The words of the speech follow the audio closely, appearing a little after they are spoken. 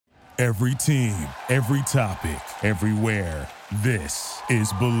Every team, every topic, everywhere. This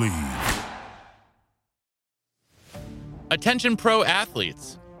is Believe. Attention pro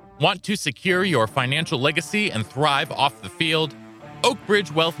athletes. Want to secure your financial legacy and thrive off the field?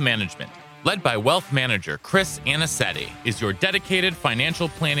 Oakbridge Wealth Management, led by wealth manager Chris Anicetti, is your dedicated financial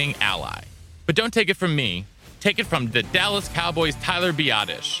planning ally. But don't take it from me. Take it from the Dallas Cowboys' Tyler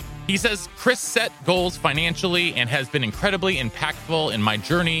Biadasz. He says, Chris set goals financially and has been incredibly impactful in my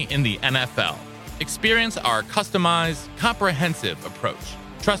journey in the NFL. Experience our customized, comprehensive approach,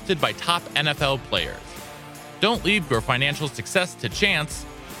 trusted by top NFL players. Don't leave your financial success to chance.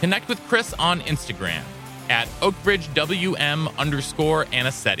 Connect with Chris on Instagram at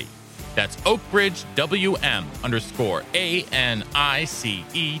OakbridgeWM_Anicetti. That's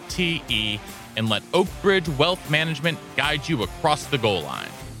OakbridgeWM_ANICETE, and let Oakbridge Wealth Management guide you across the goal line.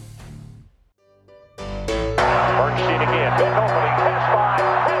 First sheet again, big opening, pass 5,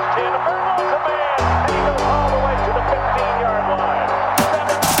 pass 10, Virgo command, and he goes all the way to the 15-yard line.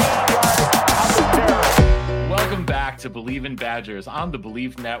 17 yards out the Welcome back to Believe in Badgers on the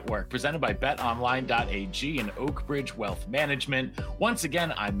Believe Network, presented by BetOnline.ag and Oakbridge Wealth Management. Once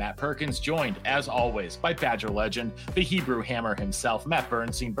again, I'm Matt Perkins, joined, as always, by Badger legend, the Hebrew Hammer himself, Matt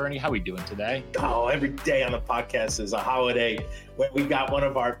Bernstein. Bernie, how are we doing today? Oh, every day on the podcast is a holiday. We got one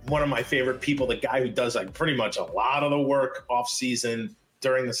of my favorite people, the guy who does like pretty much a lot of the work off season,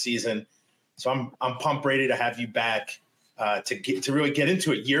 during the season. So I'm pumped, Brady, to have you back to really get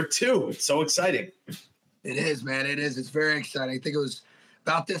into it. Year 2, it's so exciting. It is, man. It is. It's very exciting. I think it was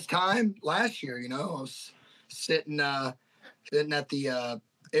about this time last year, I was sitting at the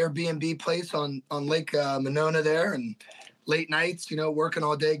Airbnb place on Lake Monona there, and late nights, working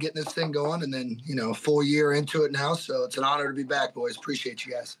all day, getting this thing going, and then, a full year into it now. So it's an honor to be back, boys. Appreciate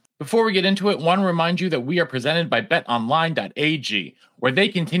you guys. Before we get into it, want to remind you that we are presented by BetOnline.ag, where they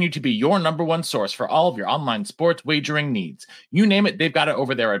continue to be your number one source for all of your online sports wagering needs. You name it, they've got it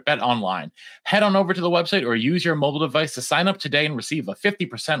over there at BetOnline. Head on over to the website or use your mobile device to sign up today and receive a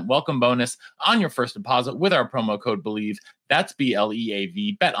 50% welcome bonus on your first deposit with our promo code BELIEVE. That's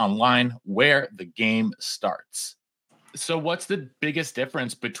BLEAV, BetOnline, where the game starts. So what's the biggest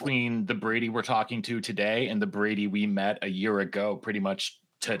difference between the Brady we're talking to today and the Brady we met a year ago, pretty much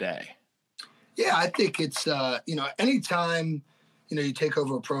today? Yeah, I think it's, anytime, you take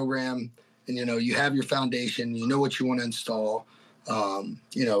over a program and, you have your foundation, what you want to install,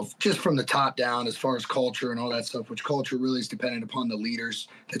 just from the top down as far as culture and all that stuff, which culture really is dependent upon the leaders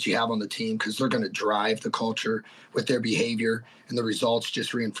that you have on the team, because they're going to drive the culture with their behavior, and the results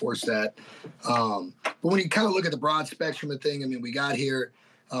just reinforce that. But when you kind of look at the broad spectrum of thing, we got here,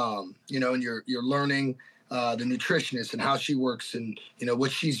 and you're learning the nutritionist and how she works and,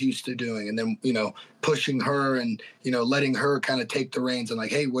 what she's used to doing. And then, pushing her and, letting her kind of take the reins and like,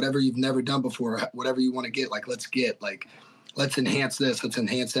 hey, whatever you've never done before, whatever you want to get, let's enhance this, let's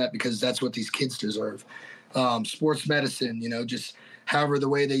enhance that, because that's what these kids deserve. Sports medicine, just however the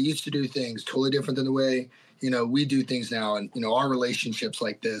way they used to do things, totally different than the way, we do things now. And, our relationships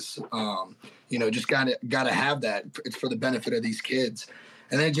like this, just gotta have that. It's for the benefit of these kids.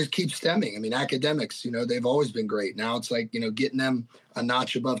 And then it just keeps stemming. Academics, they've always been great. Now it's like, getting them a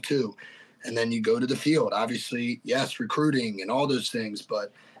notch above too. And then you go to the field, obviously, yes, recruiting and all those things.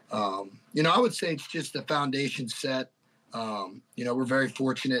 But, I would say it's just the foundation set. We're very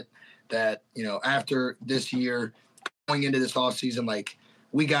fortunate that, after this year, going into this off season, like,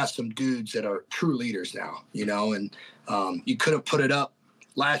 we got some dudes that are true leaders now, and you couldn't put it up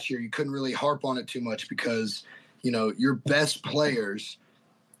last year. You couldn't really harp on it too much because, your best players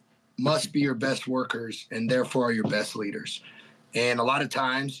must be your best workers and therefore are your best leaders. And a lot of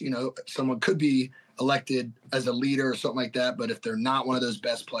times, someone could be elected as a leader or something like that, but if they're not one of those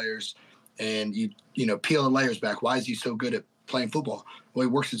best players and you peel the layers back, why is he so good at playing football? Well,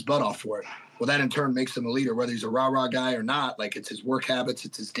 he works his butt off for it. Well, that in turn makes him a leader, whether he's a rah-rah guy or not. Like, it's his work habits,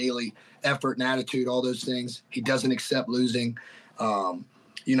 it's his daily effort and attitude, all those things. He doesn't accept losing. So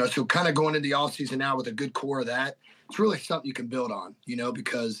kind of going into the offseason now with a good core of that, it's really something you can build on,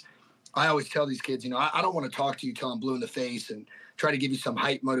 because I always tell these kids, I don't want to talk to you till I'm blue in the face and try to give you some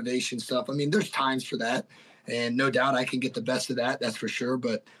hype motivation stuff. There's times for that, and no doubt I can get the best of that. That's for sure.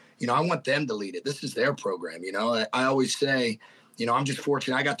 But, I want them to lead it. This is their program. I always say, I'm just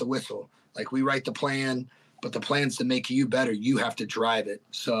fortunate. I got the whistle. Like, we write the plan, but the plan's to make you better. You have to drive it.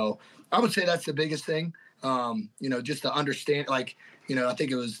 So I would say that's the biggest thing. Just to understand, I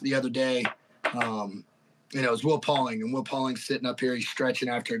think it was the other day, it was Will Pauling, and Will Pauling's sitting up here. He's stretching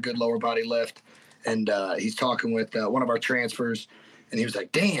after a good lower body lift, and he's talking with one of our transfers, and he was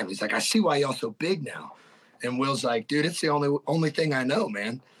like, damn, he's like, I see why y'all so big now. And Will's like, dude, it's the only thing I know,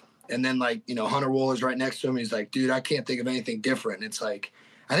 man. And then, like, you know, Hunter Wooler's right next to him. He's like, dude, I can't think of anything different. And it's like,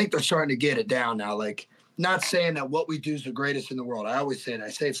 I think they're starting to get it down now. Like, not saying that what we do is the greatest in the world. I always say that. I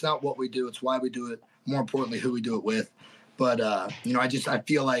say it's not what we do, it's why we do it. More importantly, who we do it with. But, you know, I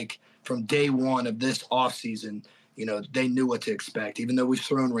feel like from day one of this offseason, you know, they knew what to expect, even though we've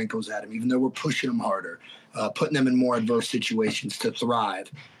thrown wrinkles at them, even though we're pushing them harder, putting them in more adverse situations to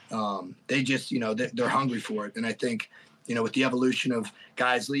thrive. They just, you know, they're hungry for it. And I think, you know, with the evolution of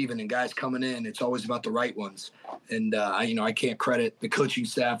guys leaving and guys coming in, it's always about the right ones. And, you know, I can't credit the coaching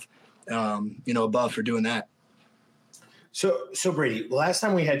staff, you know, above for doing that. So Brady, last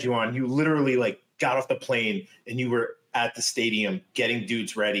time we had you on, you literally like got off the plane and you were at the stadium getting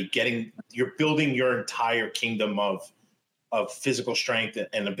dudes ready, you're building your entire kingdom of physical strength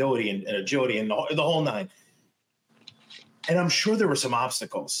and ability and agility and the whole nine. And I'm sure there were some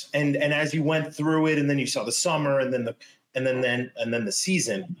obstacles. And as you went through it, and then you saw the summer, and then the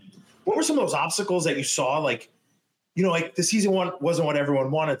season, what were some of those obstacles that you saw? Like, you know, like the season one wasn't what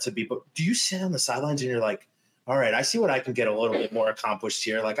everyone wanted to be, but do you sit on the sidelines and you're like, all right, I see what I can get a little bit more accomplished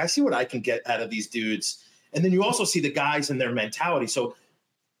here. Like, I see what I can get out of these dudes. And then you also see the guys and their mentality. So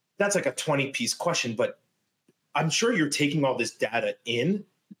that's like a 20-piece question, but I'm sure you're taking all this data in,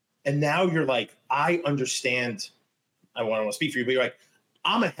 and now you're like, I understand. I want to speak for you, but you're like,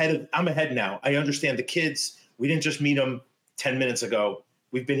 I'm ahead now. I understand the kids. We didn't just meet them 10 minutes ago.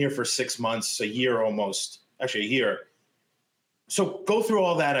 We've been here for 6 months, a year almost, actually a year. So go through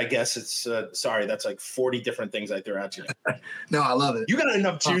all that. I guess it's sorry, that's like 40 different things I threw at you. No, I love it. You got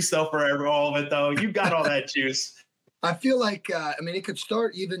enough juice though for all of it though. You got all that juice. I feel like, I mean, it could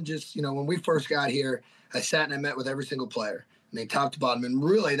start even just, you know, when we first got here, I sat and I met with every single player, I mean, top to bottom. And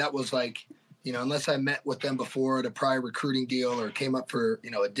really that was like, you know, unless I met with them before at a prior recruiting deal or came up for,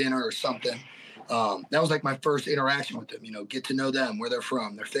 you know, a dinner or something, that was like my first interaction with them, you know, get to know them, where they're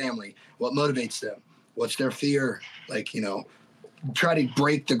from, their family, what motivates them, what's their fear, like, you know, try to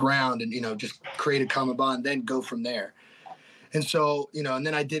break the ground and, you know, just create a common bond, then go from there. And so, you know, and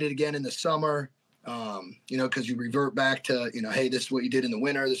then I did it again in the summer, you know, because you revert back to, you know, hey, this is what you did in the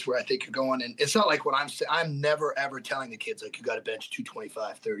winter. This is where I think you're going. And it's not like what I'm saying. I'm never, ever telling the kids, like, you got to bench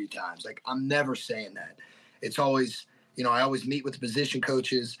 225 30 times. Like, I'm never saying that. It's always, you know, I always meet with the position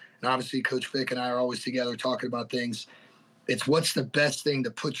coaches. And obviously Coach Vic and I are always together talking about things. It's what's the best thing to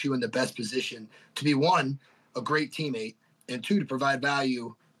put you in the best position to be, one, a great teammate, and two, to provide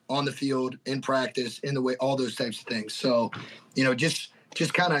value on the field, in practice, in the way, all those types of things. So, you know, just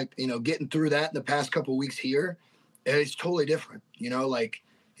kind of, you know, getting through that in the past couple of weeks here, it's totally different. You know, like,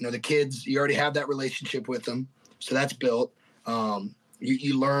 you know, the kids, you already have that relationship with them. So that's built.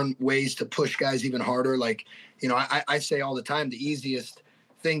 You learn ways to push guys even harder. Like, you know, I say all the time, the easiest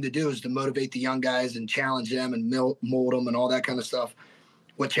thing to do is to motivate the young guys and challenge them and mold them and all that kind of stuff.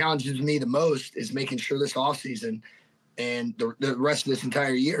 What challenges me the most is making sure this offseason and the rest of this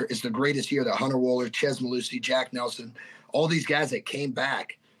entire year is the greatest year that Hunter Wooler, Ches Malusi, Jack Nelson, all these guys that came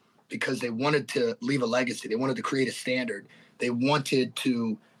back because they wanted to leave a legacy. They wanted to create a standard. They wanted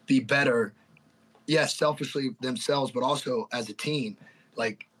to be better, yes, selfishly themselves, but also as a team.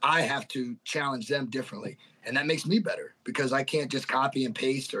 Like, I have to challenge them differently. And that makes me better because I can't just copy and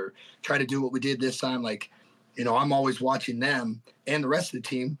paste or try to do what we did this time. Like, you know, I'm always watching them and the rest of the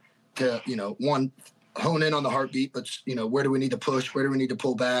team to, you know, one, hone in on the heartbeat, but, you know, where do we need to push? Where do we need to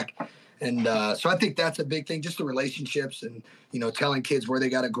pull back? And so I think that's a big thing, just the relationships and, you know, telling kids where they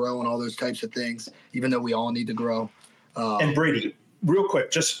got to grow and all those types of things, even though we all need to grow. And Brady, real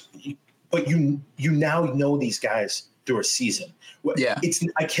quick, but you now know these guys through a season. Yeah.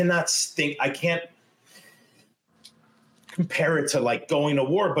 I can't compare it to like going to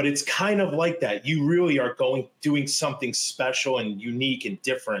war, but it's kind of like that. You really are doing something special and unique and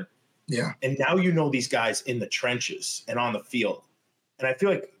different. Yeah. And now you know these guys in the trenches and on the field. And I feel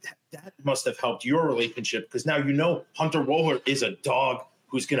like that must have helped your relationship because now you know Hunter Wooler is a dog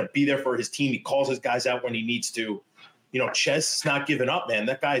who's going to be there for his team. He calls his guys out when he needs to. You know, Ches is not giving up, man.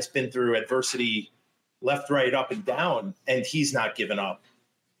 That guy's been through adversity left, right, up, and down, and he's not giving up.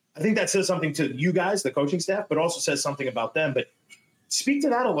 I think that says something to you guys, the coaching staff, but also says something about them. But speak to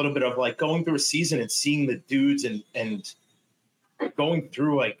that a little bit of like going through a season and seeing the dudes and going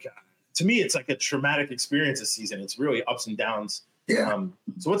through like – to me, it's like a traumatic experience this season. It's really ups and downs. Yeah.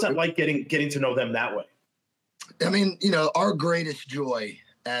 So what's that like getting to know them that way? I mean, you know, our greatest joy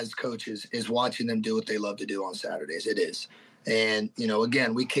as coaches is watching them do what they love to do on Saturdays. It is. And, you know,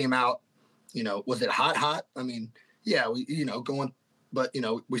 again, we came out, you know, was it hot? I mean, yeah, we, you know, but, you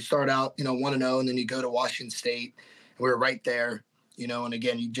know, we start out, you know, 1-0, and then you go to Washington State, and we're right there, you know, and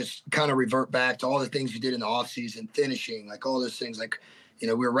again, you just kind of revert back to all the things you did in the offseason, finishing, like all those things, like,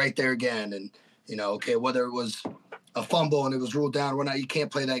 we were right there again. And, okay, whether it was a fumble and it was ruled down or whatnot, you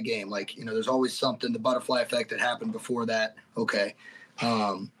can't play that game. Like, there's always something, the butterfly effect that happened before that. Okay.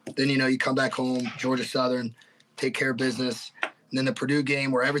 Then, you come back home, Georgia Southern, take care of business. And then the Purdue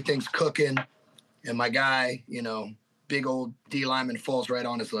game where everything's cooking and my guy, big old D lineman falls right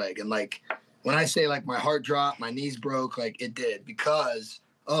on his leg. And like, when I say like my heart dropped, my knees broke, like it did because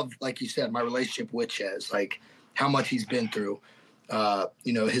of, like you said, my relationship with Ches, like how much he's been through,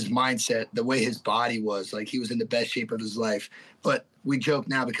 his mindset, the way his body was, like he was in the best shape of his life. But we joke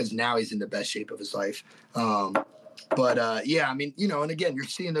now because now he's in the best shape of his life. Yeah, I mean, and again, you're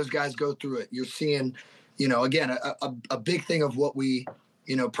seeing those guys go through it. You're seeing, again, a big thing of what we,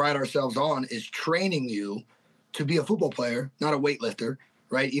 pride ourselves on is training you to be a football player, not a weightlifter,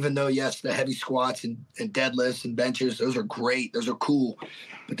 right? Even though, yes, the heavy squats and deadlifts and benches, those are great. Those are cool,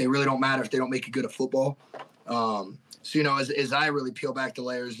 but they really don't matter if they don't make you good at football. As I really peel back the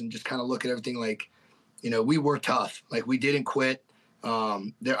layers and just kind of look at everything, like, we were tough. Like, we didn't quit.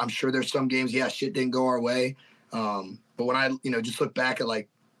 I'm sure there's some games, shit didn't go our way. But when I, just look back at, like,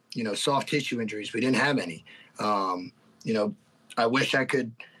 soft tissue injuries, we didn't have any. I wish I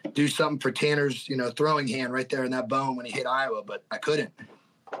could do something for Tanner's, throwing hand right there in that bone when he hit Iowa, but I couldn't.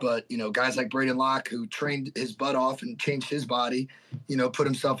 But, guys like Brady Locke, who trained his butt off and changed his body, put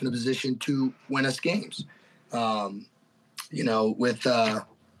himself in a position to win us games. With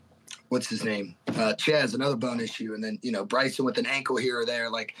what's his name? Ches, another bone issue. And then, Bryson with an ankle here or there.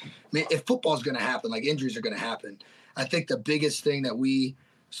 Like, I mean, if football's going to happen, like injuries are going to happen. I think the biggest thing that we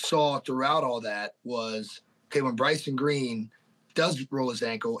saw throughout all that was, okay, when Bryson Green does roll his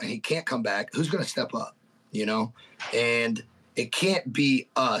ankle and he can't come back, who's going to step up, And it can't be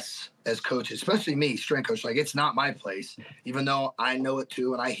us as coaches, especially me, strength coach. Like, it's not my place, even though I know it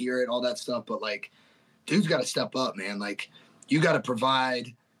too and I hear it, all that stuff. But, like, dude's got to step up, man. Like, you got to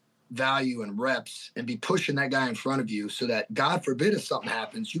provide value and reps and be pushing that guy in front of you so that, God forbid, if something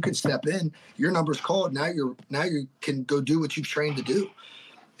happens, you can step in, your number's called. Now you can go do what you've trained to do.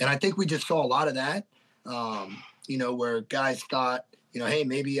 And I think we just saw a lot of that, where guys thought, hey,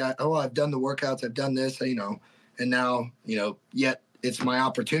 maybe I've done the workouts, I've done this, and now, yet it's my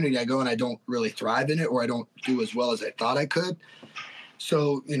opportunity. I go and I don't really thrive in it, or I don't do as well as I thought I could.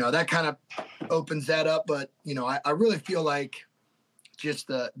 So, that kind of opens that up. But, I really feel like just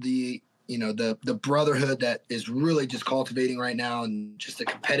the brotherhood that is really just cultivating right now, and just the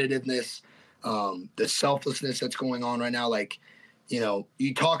competitiveness, the selflessness that's going on right now. Like,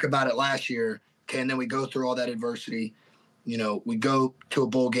 you talk about it last year, okay, and then we go through all that adversity. We go to a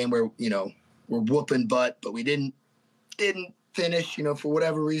bowl game where, we're whooping butt, but we didn't finish, for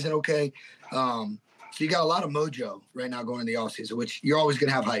whatever reason, okay. So you got a lot of mojo right now going into the offseason, which you're always going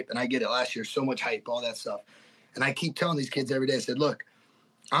to have hype. And I get it. Last year, so much hype, all that stuff. And I keep telling these kids every day, I said, look,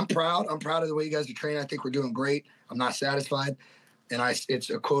 I'm proud. I'm proud of the way you guys are training. I think we're doing great. I'm not satisfied. And it's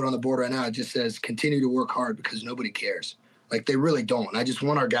a quote on the board right now. It just says, continue to work hard because nobody cares. Like, they really don't. And I just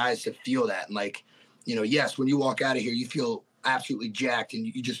want our guys to feel that. And, like, yes, when you walk out of here, you feel absolutely jacked and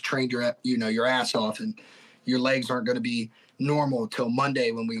you just trained your ass off, and your legs aren't going to be normal till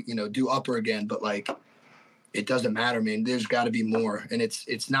Monday when we, do upper again. But, like, it doesn't matter, man. There's got to be more. And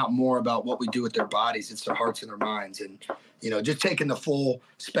it's not more about what we do with their bodies. It's their hearts and their minds. And, just taking the full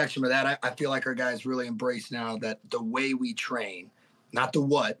spectrum of that, I feel like our guys really embrace now that the way we train, not the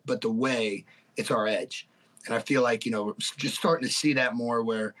what, but the way, it's our edge. And I feel like, just starting to see that more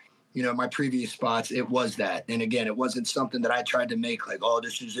where, my previous spots, it was that. And again, it wasn't something that I tried to make like, oh,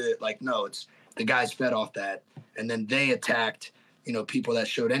 this is it. Like, no, it's the guys fed off that. And then they attacked, people that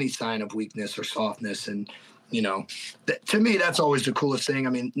showed any sign of weakness or softness. And, to me, that's always the coolest thing. I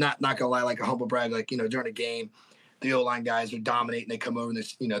mean, not gonna lie, like a humble brag, like, during a game, the O-line guys are dominating. They come over and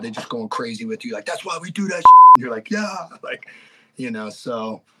this, they're just going crazy with you. Like, that's why we do that. And you're like, yeah, like,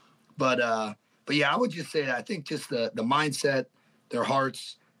 so, but yeah, I would just say that I think just the mindset, their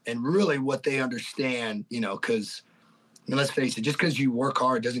hearts, and really what they understand, because, let's face it, just because you work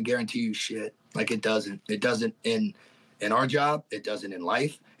hard doesn't guarantee you shit. Like, it doesn't. It doesn't in our job. It doesn't in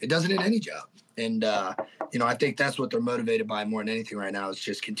life. It doesn't in any job. And, I think that's what they're motivated by more than anything right now is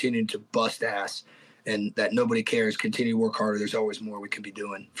just continuing to bust ass, and that nobody cares. Continue to work harder. There's always more we can be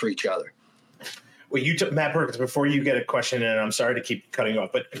doing for each other. Well, you took Matt Perkins before you get a question, and I'm sorry to keep cutting you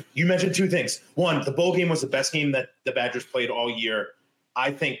off, but you mentioned two things. One, the bowl game was the best game that the Badgers played all year,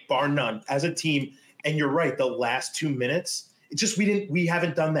 I think, bar none, as a team. And you're right, the last 2 minutes, it's just we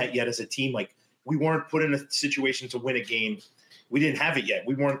haven't done that yet as a team. Like, we weren't put in a situation to win a game. We didn't have it yet.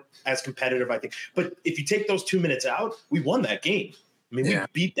 We weren't as competitive, I think. But if you take those 2 minutes out, we won that game. I mean, we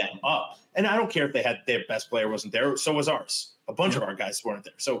beat them up. And I don't care if their best player wasn't there. So was ours. A bunch of our guys weren't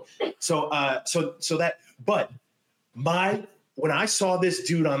there. But when I saw this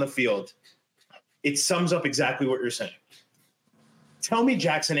dude on the field, it sums up exactly what you're saying. Tell me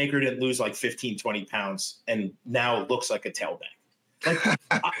Jackson Aker didn't lose like 15, 20 pounds and now looks like a tailback. Like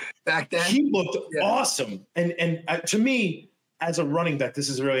back then, he looked awesome. And to me, as a running back, this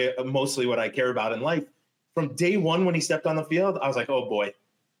is really mostly what I care about in life. From day one, when he stepped on the field, I was like, oh boy.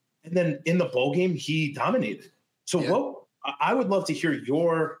 And then in the bowl game, he dominated. So I would love to hear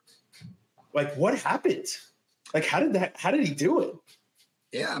what happened? Like, how did he do it?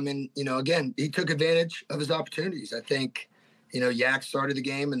 Yeah. I mean, again, he took advantage of his opportunities. I think, Yak started the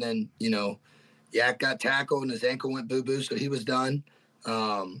game and then, Yak got tackled and his ankle went boo-boo. So he was done.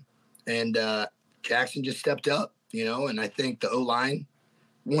 And Jackson just stepped up, and I think the O-line,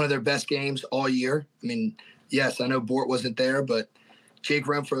 one of their best games all year. I mean, yes, I know Bort wasn't there, but Jake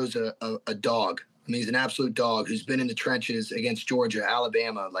Renfro's a dog. I mean, he's an absolute dog who's been in the trenches against Georgia,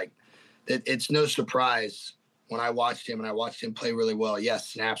 Alabama. Like, it's no surprise when I watched him and I watched him play really well. Yes,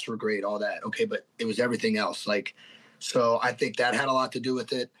 snaps were great, all that. Okay, but it was everything else. Like, so I think that had a lot to do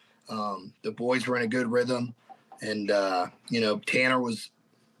with it. The boys were in a good rhythm. And, Tanner was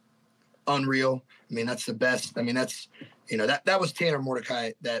unreal. I mean, that's the best. I mean, that's, that was Tanner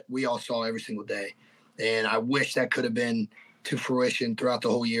Mordecai that we all saw every single day. And I wish that could have been to fruition throughout the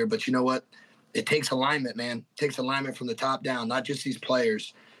whole year. But you know what? It takes alignment, man. It takes alignment from the top down, not just these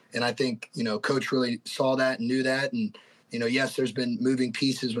players. And I think, Coach really saw that and knew that. And, yes, there's been moving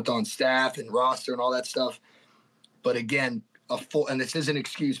pieces on staff and roster and all that stuff. But again, and this isn't an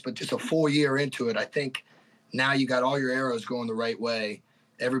excuse, but just a full year into it, I think now you got all your arrows going the right way.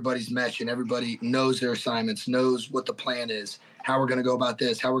 Everybody's meshing. Everybody knows their assignments, knows what the plan is, how we're going to go about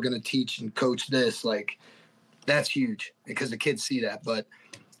this, how we're going to teach and coach this. Like, that's huge because the kids see that. But,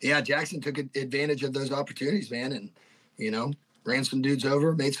 yeah, Jackson took advantage of those opportunities, man, and, ran some dudes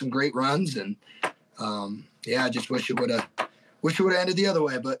over, made some great runs. And, I just wish it would have ended the other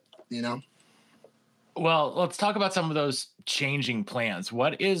way, but, Well, let's talk about some of those changing plans.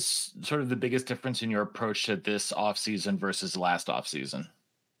 What is sort of the biggest difference in your approach to this offseason versus last offseason?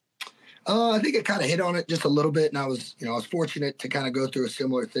 I think I kind of hit on it just a little bit, and I was fortunate to kind of go through a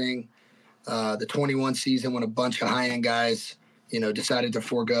similar thing. The 21 season when a bunch of high-end guys, decided to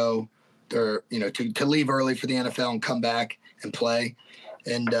forego their, to leave early for the NFL and come back and play.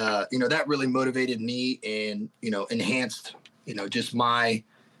 And, that really motivated me and, enhanced, just my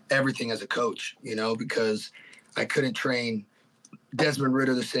everything as a coach, because I couldn't train Desmond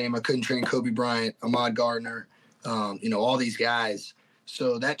Ridder the same. I couldn't train Kobe Bryant, Ahmad Gardner, all these guys.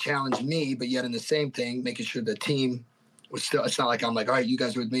 So that challenged me, but yet in the same thing, making sure the team was still, it's not like I'm like, all right, you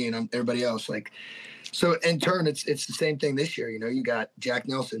guys are with me and I'm everybody else. Like, so in turn, it's the same thing this year. You got Jack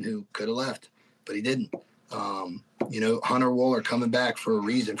Nelson who could have left, but he didn't. Hunter Wohler coming back for a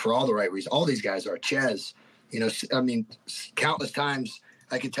reason, for all the right reasons. All these guys are. Ches, countless times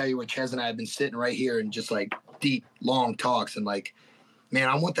I could tell you where Ches and I have been sitting right here and just like deep, long talks and like, man,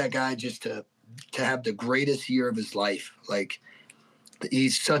 I want that guy just to have the greatest year of his life. Like,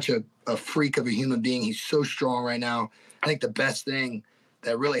 he's such a freak of a human being. He's so strong right now. I think the best thing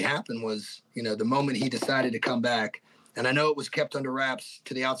that really happened was, the moment he decided to come back. And I know it was kept under wraps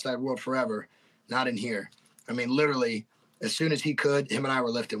to the outside world forever, not in here. I mean, literally, as soon as he could, him and I were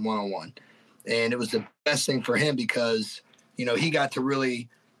lifting one-on-one. And it was the best thing for him because, he got to really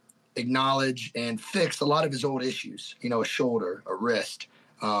acknowledge and fix a lot of his old issues, a shoulder, a wrist,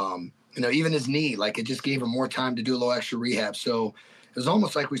 even his knee. Like, it just gave him more time to do a little extra rehab. So it was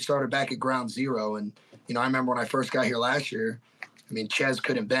almost like we started back at ground zero. And, I remember when I first got here last year, I mean, Ches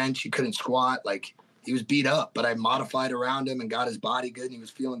couldn't bench. He couldn't squat. Like, he was beat up, but I modified around him and got his body good and he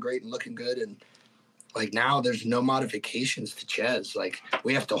was feeling great and looking good. And, like, now there's no modifications to Ches. Like,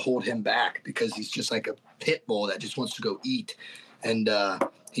 we have to hold him back because he's just like a pit bull that just wants to go eat. And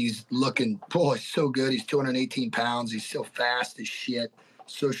he's looking, he's so good. He's 218 pounds. He's so fast as shit,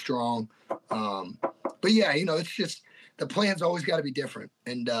 so strong. But, yeah, it's just the plan's always got to be different.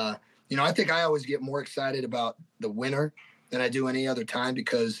 And, I think I always get more excited about the winter than I do any other time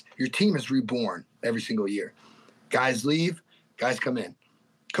because your team is reborn every single year. Guys leave, guys come in.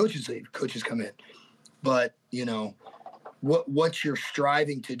 Coaches leave, coaches come in. But, what you're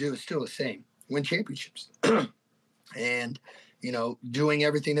striving to do is still the same. Win championships. And, doing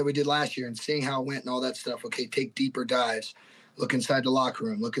everything that we did last year and seeing how it went and all that stuff. Okay, take deeper dives. Look inside the locker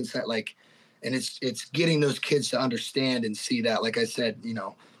room. Look inside, and it's getting those kids to understand and see that. Like I said,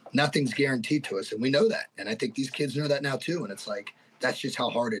 nothing's guaranteed to us. And we know that. And I think these kids know that now too. And it's like, that's just how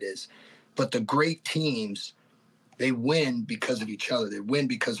hard it is. But the great teams, they win because of each other. They win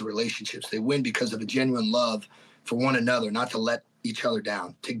because of relationships. They win because of a genuine love for one another, not to let each other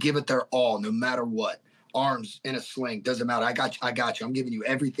down, to give it their all, no matter what. Arms in a sling, doesn't matter. I got you. I'm giving you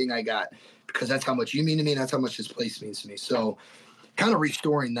everything I got because that's how much you mean to me. And that's how much this place means to me. So kind of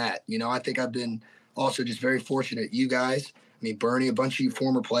restoring that, I think I've been also just very fortunate. You guys, Bernie, a bunch of you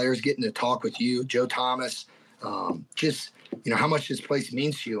former players, getting to talk with you, Joe Thomas, just, how much this place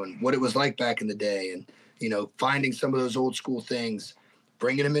means to you and what it was like back in the day. And, finding some of those old school things,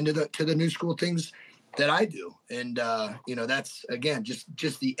 bringing them into the new school things that I do. And, that's, again,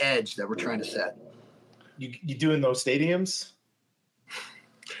 just the edge that we're trying to set. You doing those stadiums?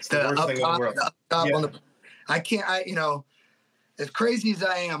 It's the worst thing in the world. As crazy as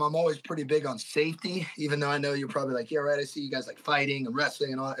I am, I'm always pretty big on safety, even though I know you're probably like, yeah, right, I see you guys like fighting and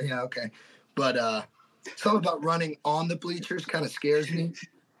wrestling and all that. Yeah, okay. But something about running on the bleachers kind of scares me.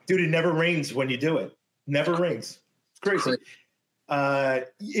 Dude, it never rains when you do it. Never rains. It's crazy. I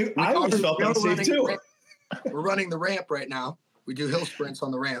always felt unsafe too. We're running the ramp right now. We do hill sprints on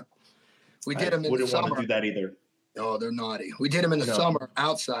the ramp. We did them in the summer. Wouldn't want to do that either. Oh, they're naughty. We did them in the summer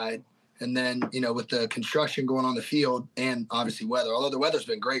outside. And then, with the construction going on the field and obviously weather, although the weather's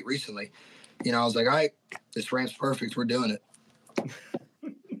been great recently, I was like, all right, this ramp's perfect. We're doing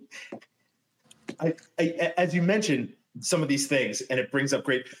it. As you mentioned some of these things, and it brings up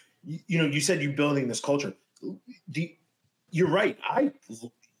great, you said you're building this culture. You're right.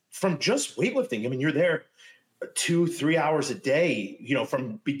 From just weightlifting, you're there 2-3 hours a day,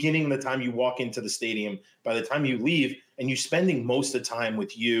 from beginning the time you walk into the stadium, by the time you leave, and you're spending most of the time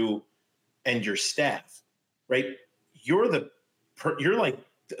with you and your staff, right? You're like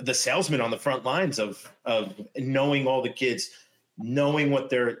the salesman on the front lines of knowing all the kids, knowing what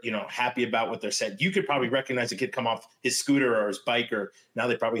they're, happy about, what they're said. You could probably recognize a kid come off his scooter or his bike, or now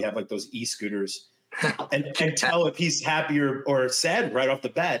they probably have like those e-scooters and tell if he's happy or sad right off the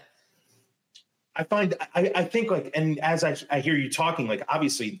bat. I think like, and as I hear you talking, like,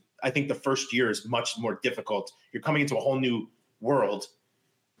 obviously I think the first year is much more difficult. You're coming into a whole new world,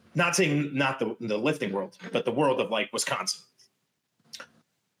 not saying not the lifting world, but the world of like Wisconsin.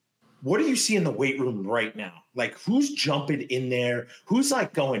 What do you see in the weight room right now? Like, who's jumping in there? Who's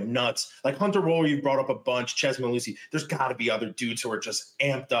like going nuts? Like Hunter Roller, you brought up a bunch, Ches Malusi. There's got to be other dudes who are just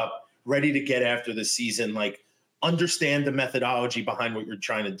amped up, ready to get after the season, like understand the methodology behind what you're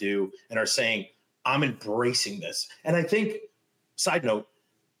trying to do and are saying, I'm embracing this. And I think, side note,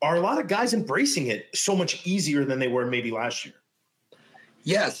 are a lot of guys embracing it so much easier than they were maybe last year?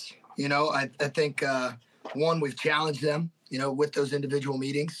 Yes. I think, one, we've challenged them, with those individual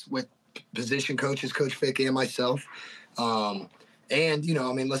meetings with position coaches, Coach Fick and myself. And,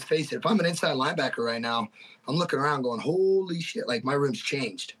 let's face it, if I'm an inside linebacker right now, I'm looking around going, holy shit, like my room's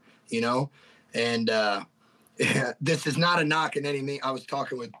changed, and this is not a knock in any means. I was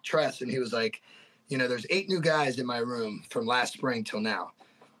talking with Tress and he was like, there's 8 new guys in my room from last spring till now.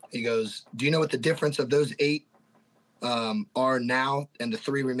 He goes, do you know what the difference of those 8 are now and the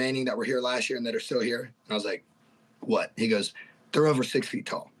 3 remaining that were here last year and that are still here? And I was like, what? He goes, they're over 6 feet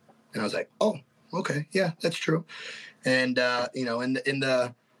tall. And I was like, oh, okay. Yeah, that's true. And, in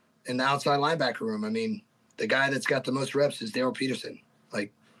the outside linebacker room, the guy that's got the most reps is Daryl Peterson.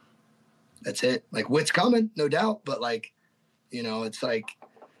 Like, that's it. Like, Witt's coming, no doubt. But it's like,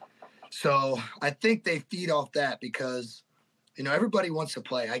 so I think they feed off that because, everybody wants to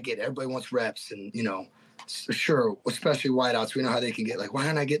play. I get it. Everybody wants reps and, sure, especially wideouts. We know how they can get like, why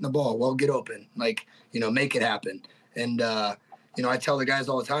aren't I getting the ball? Well, get open, like, make it happen. And, I tell the guys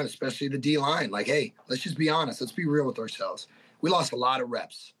all the time, especially the D line, like, hey, let's just be honest. Let's be real with ourselves. We lost a lot of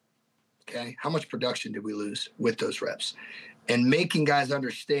reps. Okay. How much production did we lose with those reps? And making guys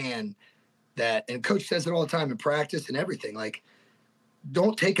understand that, and coach says it all the time in practice and everything, like,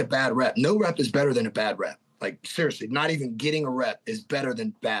 don't take a bad rep. No rep is better than a bad rep. Like, seriously, not even getting a rep is better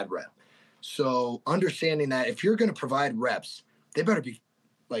than bad rep. So understanding that if you're going to provide reps, they better be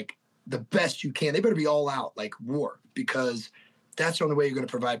like the best you can. They better be all out, like war, because that's the only way you're going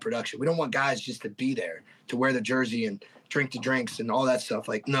to provide production. We don't want guys just to be there, to wear the jersey and drink the drinks and all that stuff.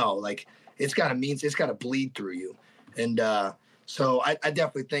 Like, no, like it's got to bleed through you. And so I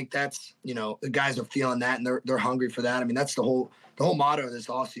definitely think that's, the guys are feeling that and they're hungry for that. That's the whole motto of this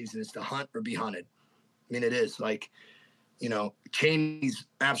offseason is to hunt or be hunted. It is like, Chaney's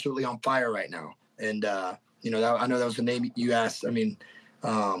absolutely on fire right now. And, I know that was the name you asked.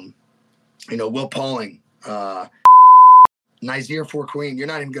 Will Pauling, Nazir for Queen, you're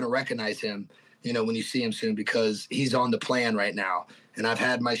not even going to recognize him, when you see him soon because he's on the plan right now. And I've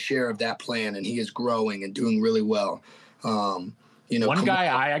had my share of that plan and he is growing and doing really well. One guy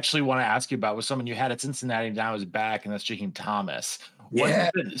I actually want to ask you about was someone you had at Cincinnati, now is back, and that's Jakeem Thomas.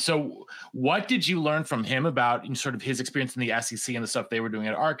 So what did you learn from him about sort of his experience in the SEC and the stuff they were doing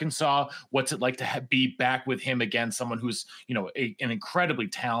at Arkansas? What's it like to be back with him again, someone who's, an incredibly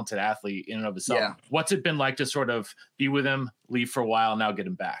talented athlete in and of himself? Yeah. What's it been like to sort of be with him, leave for a while, now get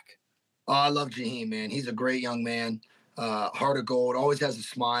him back? Oh, I love Jaheim, man. He's a great young man, heart of gold, always has a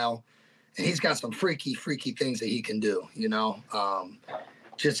smile. And he's got some freaky things that he can do,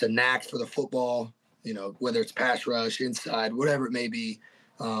 just a knack for the football, whether it's pass rush, inside, whatever it may be.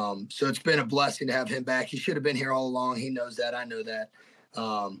 So it's been a blessing to have him back. He should have been here all along. He knows that. I know that.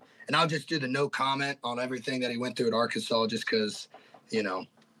 And I'll just do the no comment on everything that he went through at Arkansas just because,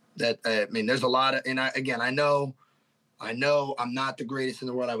 there's a lot of – and I know I'm not the greatest in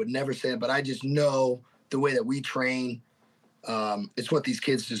the world. I would never say it, but I just know the way that we train – it's what these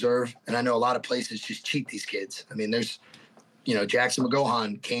kids deserve. And I know a lot of places just cheat these kids. There's, Jackson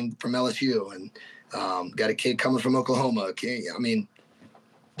McGohan came from LSU and got a kid coming from Oklahoma.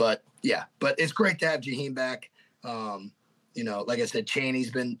 But it's great to have Jaheim back. Like I said, Chaney's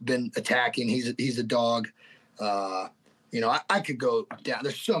been attacking. He's a dog. I could go down.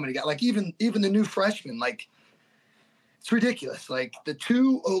 There's so many guys, like even the new freshmen, like it's ridiculous. Like the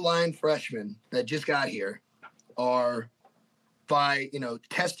 2 O-line freshmen that just got here are, by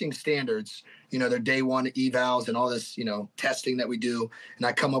testing standards, their day one evals and all this testing that we do, and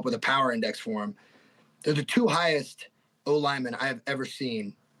I come up with a power index for them. They're the 2 highest O linemen I have ever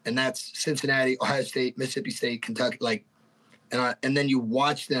seen, and that's Cincinnati, Ohio State, Mississippi State, Kentucky. And then you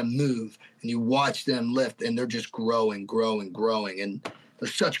watch them move and you watch them lift, and they're just growing, and they're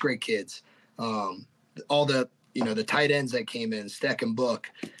such great kids. All the the tight ends that came in, Steck and Book,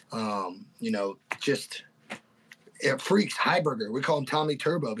 just. Freaks, Heiberger. We call him Tommy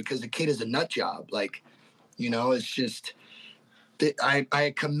Turbo because the kid is a nut job. It's just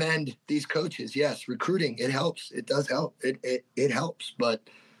I commend these coaches. Yes, recruiting, it helps. It does help. It helps, but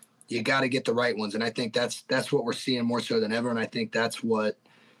you got to get the right ones. And I think that's what we're seeing more so than ever. And I think that's what,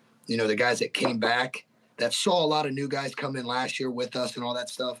 the guys that came back that saw a lot of new guys come in last year with us and all that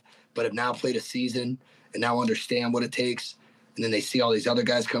stuff, but have now played a season and now understand what it takes. And then they see all these other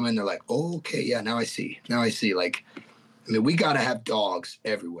guys come in. They're like, oh, okay, yeah, now I see. We got to have dogs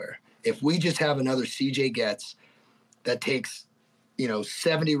everywhere. If we just have another CJ Getz that takes,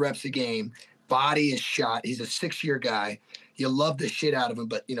 70 reps a game, body is shot. He's a 6-year guy. You love the shit out of him,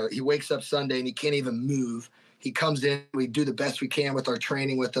 but, he wakes up Sunday and he can't even move. He comes in. We do the best we can with our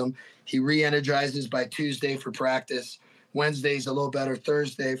training with him. He re-energizes by Tuesday for practice. Wednesday's a little better.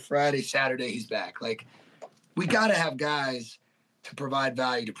 Thursday, Friday, Saturday, he's back. We got to have guys to provide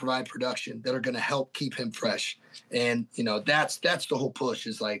value, to provide production that are going to help keep him fresh. And, that's the whole push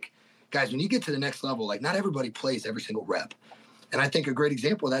is guys, when you get to the next level, not everybody plays every single rep. And I think a great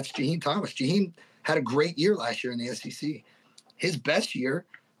example of that's Jaheim Thomas. Jaheim had a great year last year in the SEC. His best year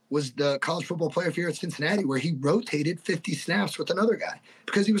was the college football player of the year at Cincinnati, where he rotated 50 snaps with another guy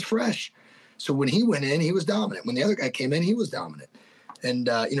because he was fresh. So when he went in, he was dominant. When the other guy came in, he was dominant. And,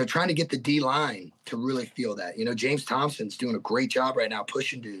 trying to get the D-line to really feel that. James Thompson's doing a great job right now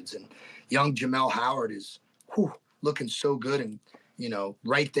pushing dudes. And young Jamel Howard is looking so good and,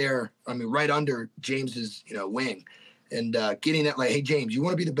 right there, right under James's, wing. And getting that, hey, James, you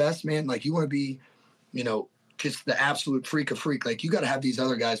want to be the best, man? You want to be, just the absolute freak of freak. You got to have these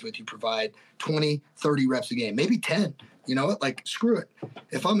other guys with you provide 20, 30 reps a game, maybe 10. You know what? Screw it.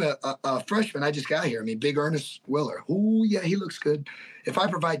 If I'm a freshman, I just got here. Big Ernest Willer. Oh, yeah, he looks good. If I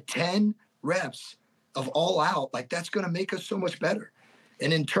provide 10 reps of all out, that's going to make us so much better.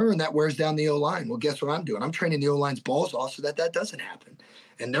 And in turn, that wears down the O-line. Well, guess what I'm doing? I'm training the O-line's balls off so that doesn't happen.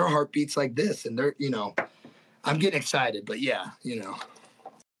 And their heartbeats like this. And they're, I'm getting excited. But, yeah,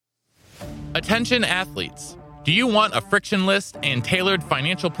 Attention athletes. Do you want a frictionless and tailored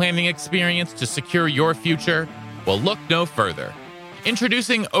financial planning experience to secure your future? Well, look no further.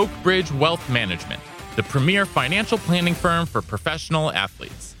 Introducing Oak Bridge Wealth Management, the premier financial planning firm for professional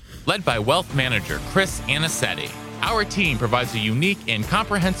athletes. Led by wealth manager Chris Anicetti, our team provides a unique and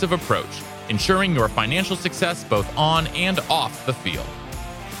comprehensive approach, ensuring your financial success both on and off the field.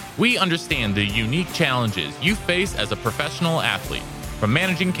 We understand the unique challenges you face as a professional athlete, from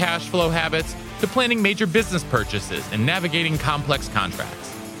managing cash flow habits to planning major business purchases and navigating complex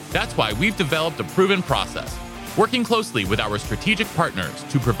contracts. That's why we've developed a proven process, working closely with our strategic partners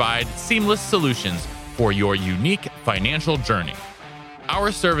to provide seamless solutions for your unique financial journey.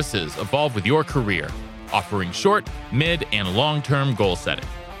 Our services evolve with your career, offering short, mid, and long-term goal setting,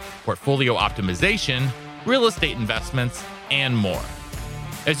 portfolio optimization, real estate investments, and more.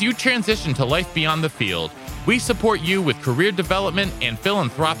 As you transition to life beyond the field, we support you with career development and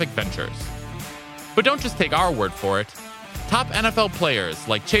philanthropic ventures. But don't just take our word for it. Top NFL players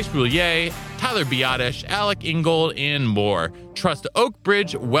like Chase Boulier, Tyler Biotish, Alec Ingold, and more trust Oak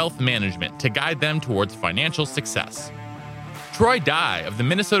Bridge Wealth Management to guide them towards financial success. Troy Dye of the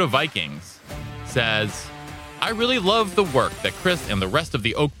Minnesota Vikings says, I really love the work that Chris and the rest of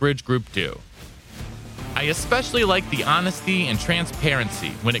the Oak Bridge group do. I especially like the honesty and transparency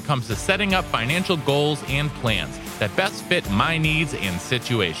when it comes to setting up financial goals and plans that best fit my needs and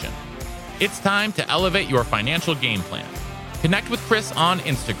situation. It's time to elevate your financial game plan. Connect with Chris on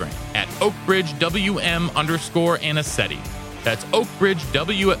Instagram at OakBridgeWM_Anicete. That's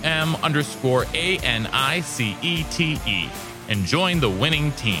OakBridgeWM_ANICETE. And join the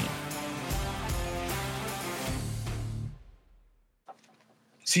winning team.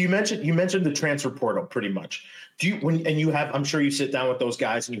 So you mentioned the transfer portal pretty much. I'm sure you sit down with those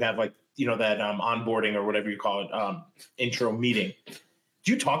guys and you have that onboarding or whatever you call it, intro meeting.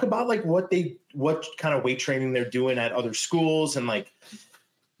 Do you talk about like what kind of weight training they're doing at other schools and like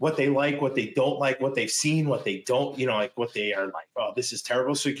what they like, what they don't like, what they've seen, what they don't, like what they are like, oh, this is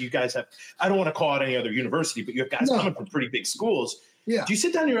terrible. So you guys I don't want to call out any other university, but you have guys coming from pretty big schools. Yeah. Do you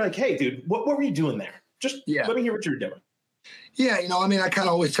sit down and you're like, hey, dude, what were you doing there? Just let me hear what you're doing. Yeah. I kind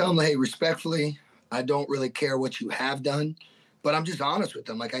of always tell them, hey, respectfully, I don't really care what you have done, but I'm just honest with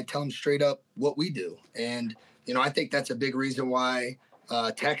them. Like I tell them straight up what we do. And, I think that's a big reason why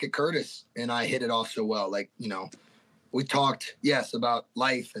Tackett Curtis and I hit it off so well. Like, we talked, yes, about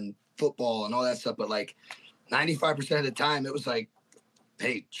life and football and all that stuff, but like 95% of the time it was like,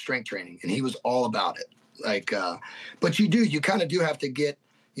 hey, strength training. And he was all about it. Like, but you kind of do have to get,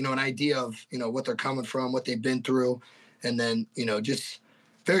 an idea of, what they're coming from, what they've been through. And then, just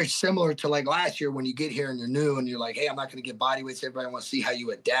very similar to like last year when you get here and you're new and you're like, hey, I'm not going to get body weights. Everybody wants to see how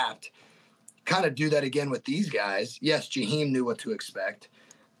you adapt. Kind of do that again with these guys. Yes, Jaheim knew what to expect.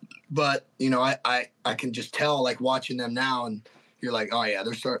 But, I can just tell, like, watching them now, and you're like, oh, yeah,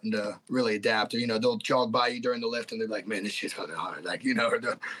 they're starting to really adapt. Or, they'll jog by you during the lift, and they're like, man, this shit's fucking hard. Like, or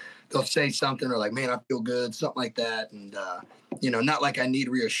they'll say something, or like, man, I feel good, something like that. And, not like I need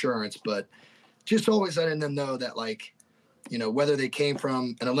reassurance, but just always letting them know that, like, whether they came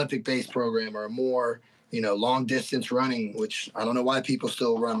from an Olympic-based program or a more, long-distance running, which I don't know why people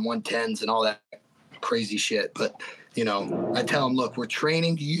still run 110s and all that crazy shit, but – I tell them, look, we're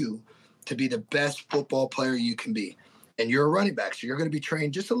training you to be the best football player you can be. And you're a running back, so you're going to be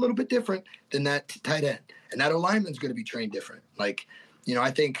trained just a little bit different than that tight end. And that O-lineman's going to be trained different. Like,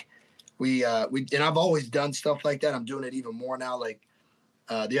 I think we and I've always done stuff like that. I'm doing it even more now. Like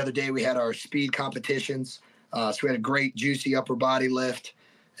the other day we had our speed competitions. So we had a great, juicy upper body lift.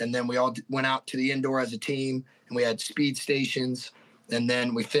 And then we all went out to the indoor as a team, and we had speed stations. And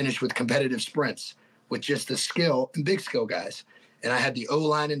then we finished with competitive sprints with just the skill and big skill guys. And I had the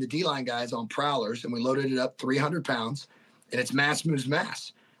O-line and the D-line guys on prowlers, and we loaded it up 300 pounds, and it's mass moves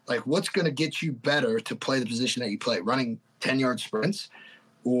mass. Like, what's going to get you better to play the position that you play? Running 10-yard sprints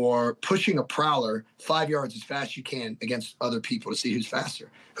or pushing a prowler 5 yards as fast as you can against other people to see who's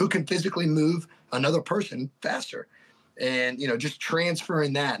faster, who can physically move another person faster. And, just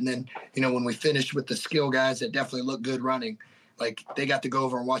transferring that. And then, when we finished with the skill guys that definitely look good running, like they got to go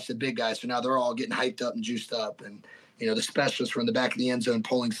over and watch the big guys. So now they're all getting hyped up and juiced up. And, the specialists were in the back of the end zone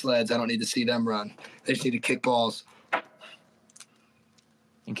pulling sleds. I don't need to see them run. They just need to kick balls.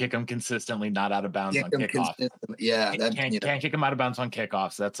 And kick them consistently, not out of bounds on kickoff. Yeah. Can't kick them out of bounds on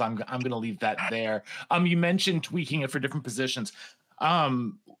kickoffs. I'm going to leave that there. You mentioned tweaking it for different positions.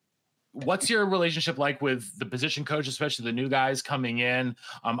 What's your relationship like with the position coach, especially the new guys coming in?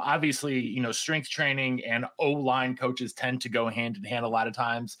 Obviously, strength training and O-line coaches tend to go hand in hand a lot of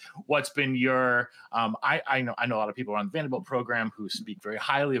times. What's been your I know a lot of people on the Vanderbilt program who speak very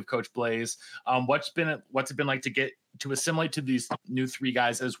highly of Coach Blaze. What's it been like to get to assimilate to these new three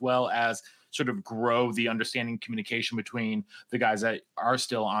guys, as well as sort of grow the understanding communication between the guys that are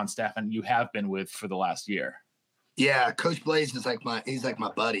still on staff and you have been with for the last year? Yeah, Coach Blaze is like my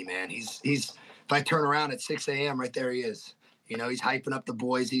buddy, man. He's if I turn around at 6 a.m., right there he is. He's hyping up the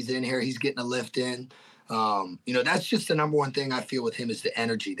boys. He's in here. He's getting a lift in. That's just the number one thing I feel with him is the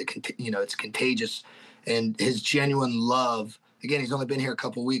energy. It's contagious, and his genuine love. Again, he's only been here a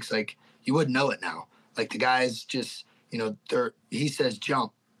couple of weeks. Like, you wouldn't know it now. Like, the guys just, he says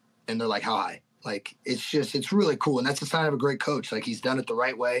jump, and they're like, how high? Like, it's really cool. And that's a sign of a great coach. Like, he's done it the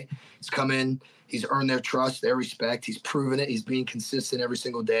right way. He's come in, he's earned their trust, their respect. He's proven it. He's being consistent every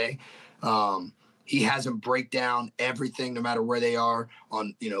single day. He has them break down everything, no matter where they are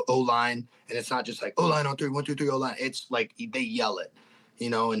on, O-line. And it's not just like O-line on 3, 1, 2, 3, O-line. It's like they yell it,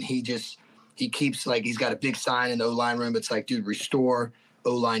 and he keeps, like, he's got a big sign in the O-line room. It's like, dude, restore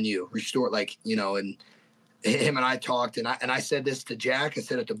O-line you, restore, like, and him and I talked, and I said this to Jack. I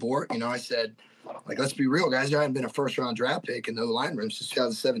said it to Bort. I said, like, let's be real, guys. There hadn't been a first-round draft pick in the line room since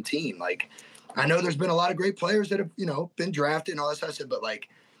 2017. Like, I know there's been a lot of great players that have, been drafted and all that stuff. I said, but, like,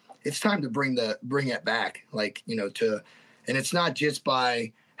 it's time to bring it back, like, and it's not just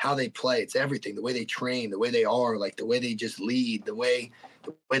by how they play. It's everything, the way they train, the way they are, like the way they just lead, the way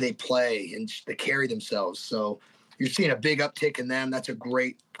they play and they carry themselves. So you're seeing a big uptick in them. That's a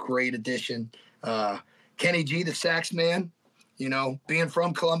great addition. Kenny G, the sax man, being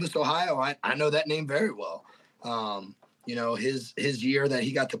from Columbus, Ohio, I know that name very well. His year that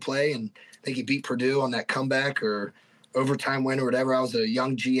he got to play, and I think he beat Purdue on that comeback or overtime win or whatever. I was a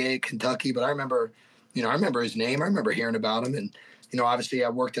young GA at Kentucky, but I remember his name. I remember hearing about him. And, obviously I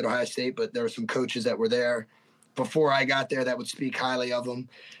worked at Ohio State, but there were some coaches that were there before I got there that would speak highly of him.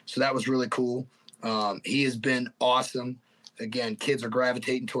 So that was really cool. He has been awesome. Again, kids are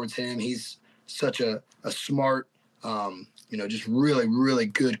gravitating towards him. He's such a smart, just really, really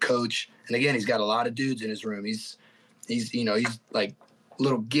good coach. And again, he's got a lot of dudes in his room. He's like a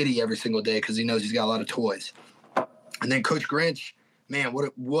little giddy every single day because he knows he's got a lot of toys. And then Coach Grinch, man,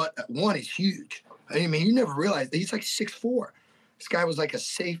 what one is huge. I mean, you never realize he's like 6'4". This guy was like a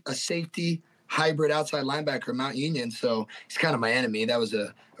safety hybrid outside linebacker at Mount Union. So he's kind of my enemy. That was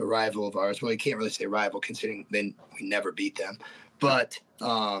a rival of ours. Well, you can't really say rival considering then we never beat them. But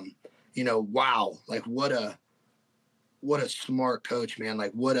wow, like what a smart coach, man.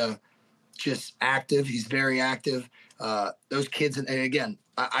 Like what a just active. He's very active. Those kids, and again,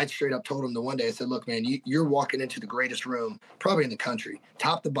 I straight up told him the one day, I said, look, man, you're walking into the greatest room probably in the country,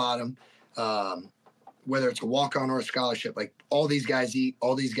 top to bottom, whether it's a walk-on or a scholarship. Like all these guys eat.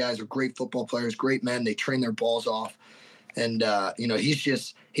 All these guys are great football players, great men. They train their balls off. And,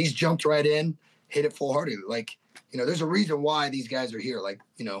 he's jumped right in, hit it full-heartedly. Like, there's a reason why these guys are here. Like,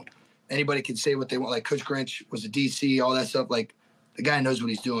 anybody can say what they want. Like Coach Grinch was a DC, all that stuff. Like the guy knows what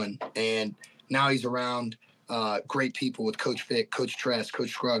he's doing. And now he's around great people with Coach Vic, Coach Tress, Coach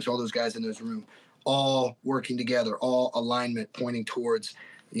Scruggs, all those guys in those room, all working together, all alignment pointing towards,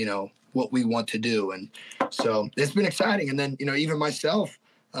 what we want to do. And so it's been exciting. And then, even myself,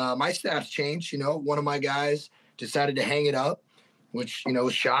 my staff's changed. One of my guys decided to hang it up, which,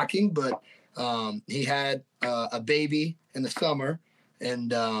 was shocking, but he had a baby in the summer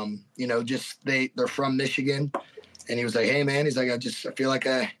and, they're from Michigan. And he was like, hey, man, he's like, I feel like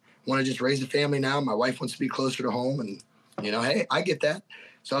I want to just raise a family now. My wife wants to be closer to home. And, hey, I get that.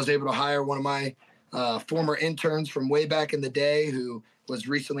 So I was able to hire one of my former interns from way back in the day who was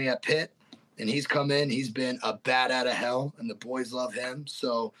recently at Pitt. And he's come in. He's been a bat out of hell, and the boys love him.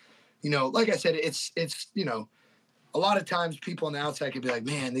 So, like I said, it's a lot of times people on the outside could be like,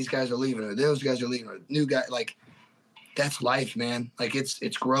 man, these guys are leaving, or those guys are leaving, or new guy. Like, that's life, man. Like,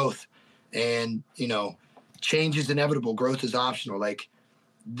 it's growth. And, change is inevitable. Growth is optional. Like,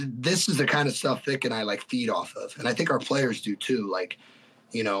 this is the kind of stuff Vic and I, like, feed off of. And I think our players do, too. Like,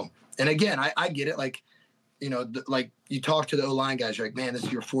 and again, I get it. Like, like you talk to the O-line guys, you're like, man, this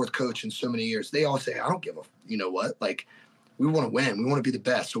is your fourth coach in so many years. They all say, I don't give a, like, we want to win. We want to be the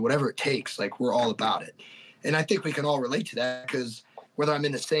best. So whatever it takes, like, we're all about it. And I think we can all relate to that because whether I'm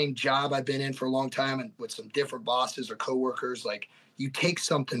in the same job I've been in for a long time and with some different bosses or coworkers, like, you take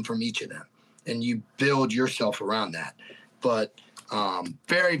something from each of them and you build yourself around that. But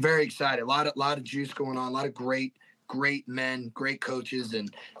very, very excited. A lot of juice going on, a lot of great men, great coaches,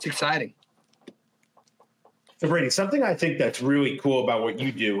 and it's exciting. So Brady, something I think that's really cool about what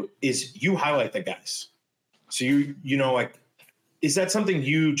you do is you highlight the guys. So like, is that something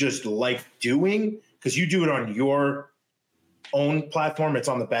you just like doing? Because you do it on your own platform. It's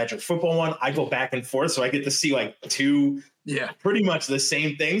on the Badger football one. I go back and forth, so I get to see like two, pretty much the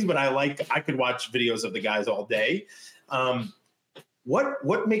same things. But I could watch videos of the guys all day.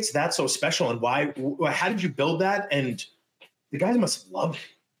 What makes that so special, and why? How did you build that? And the guys must love it.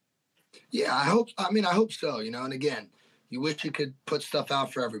 Yeah, I hope so, and again, you wish you could put stuff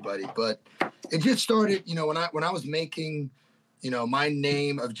out for everybody, but it just started, when I was making, my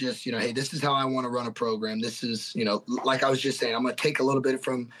name of just, hey, this is how I want to run a program. This is, like I was just saying, I'm going to take a little bit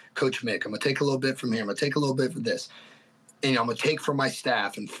from Coach Mick. I'm going to take a little bit from here. I'm going to take a little bit from this. And, I'm going to take from my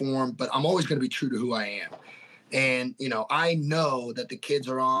staff and form, but I'm always going to be true to who I am. And, I know that the kids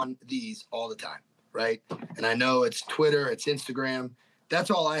are on these all the time, right? And I know it's Twitter, it's Instagram. That's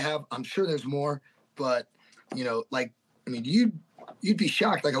all I have. I'm sure there's more, but, you'd be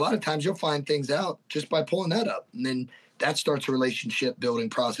shocked. Like a lot of times you'll find things out just by pulling that up. And then that starts a relationship building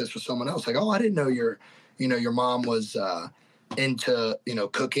process with someone else. Like, oh, I didn't know your mom was into,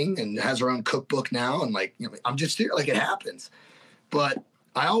 cooking and has her own cookbook now. And like, I'm just here, like it happens. But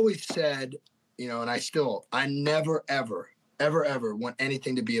I always said, and I never, ever, ever, ever want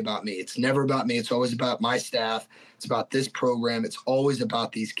anything to be about me. It's never about me. It's always about my staff. It's about this program. It's always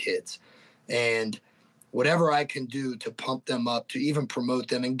about these kids. And whatever I can do to pump them up, to even promote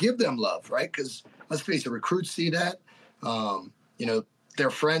them and give them love, right? Because let's face it, recruits see that. Their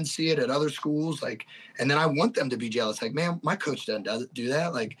friends see it at other schools. And then I want them to be jealous. Like, man, my coach doesn't do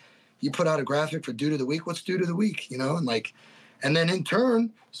that. Like, you put out a graphic for Dude of the Week. What's Dude of the Week? And then in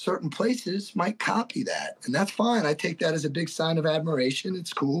turn, certain places might copy that. And that's fine. I take that as a big sign of admiration.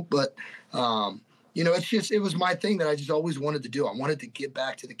 It's cool. But, it was my thing that I just always wanted to do. I wanted to give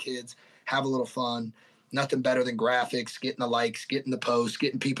back to the kids, have a little fun. Nothing better than graphics, getting the likes, getting the posts,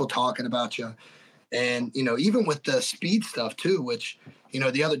 getting people talking about you. And, even with the speed stuff too, which,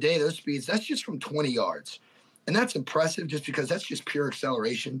 the other day, those speeds, that's just from 20 yards. And that's impressive just because that's just pure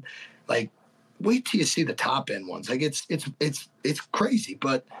acceleration. Like, wait till you see the top end ones. Like, it's crazy.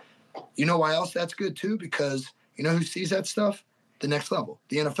 But you know why else that's good too? Because you know who sees that stuff? The next level,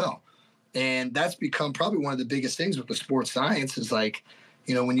 the NFL. And that's become probably one of the biggest things with the sports science is like,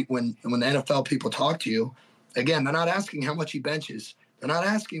 when the NFL people talk to you, again, they're not asking how much he benches. They're not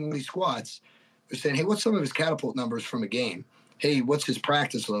asking what he squats. They're saying, hey, what's some of his catapult numbers from a game? Hey, what's his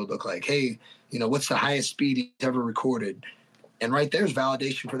practice load look like? Hey, what's the highest speed he's ever recorded? And right there's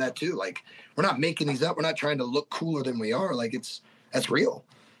validation for that too. Like, we're not making these up. We're not trying to look cooler than we are. Like, that's real.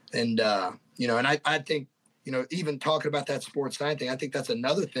 And, and I think, even talking about that sports science thing, I think that's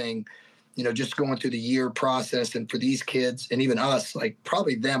another thing, just going through the year process and for these kids and even us, like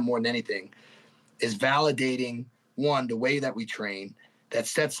probably them more than anything, is validating, one, the way that we train that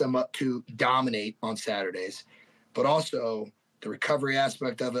sets them up to dominate on Saturdays, but also the recovery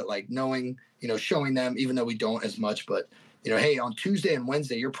aspect of it, like knowing, showing them, even though we don't as much, but, hey, on Tuesday and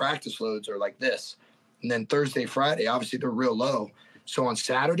Wednesday, your practice loads are like this. And then Thursday, Friday, obviously they're real low. So on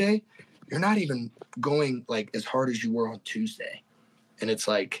Saturday, you're not even going like as hard as you were on Tuesday. And it's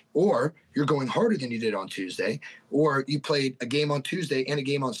like, or you're going harder than you did on Tuesday, or you played a game on Tuesday and a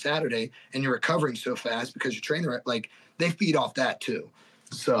game on Saturday and you're recovering so fast because you're training right. Like, they feed off that too.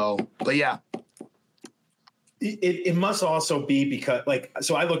 So, but yeah. It must also be because,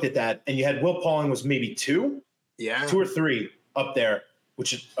 so I looked at that and you had Will Pauling was maybe 2 or 3 up there,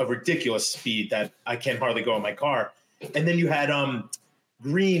 which is a ridiculous speed that I can't hardly go in my car. And then you had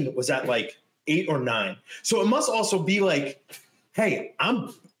Green was at like 8 or 9. So it must also be like, hey, I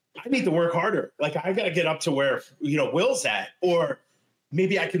need to work harder. Like, I got to get up to where, Will's at, or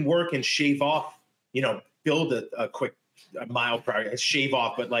maybe I can work and shave off, build a quick mile per hour, shave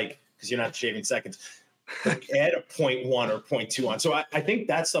off, but because you're not shaving seconds, add a 0.1 or 0.2 on. So I think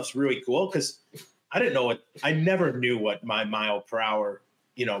that stuff's really cool because I never knew what my mile per hour,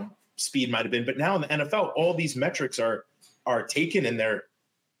 speed might've been, but now in the NFL, all these metrics are taken and they're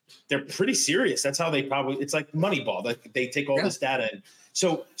pretty serious. That's how they it's like Moneyball. Like, they take all this data. And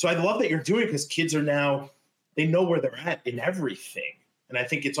so I love that you're doing it because kids are now, they know where they're at in everything. And I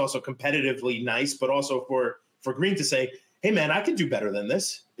think it's also competitively nice, but also for Green to say, hey man, I can do better than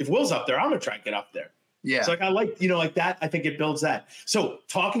this. If Will's up there, I'm going to try and get up there. Yeah. So I like, like that. I think it builds that. So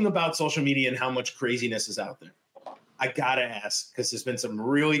talking about social media and how much craziness is out there, I got to ask, because there's been some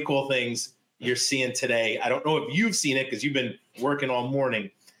really cool things you're seeing today. I don't know if you've seen it because you've been working all morning,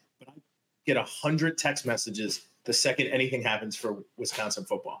 but I get 100 text messages the second anything happens for Wisconsin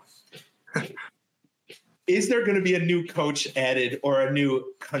football. Is there going to be a new coach added or a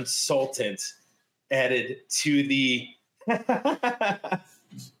new consultant added to the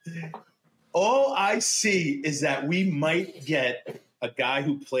all I see is that we might get a guy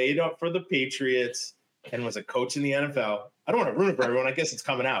who played up for the Patriots and was a coach in the NFL. I don't want to ruin it for everyone. I guess it's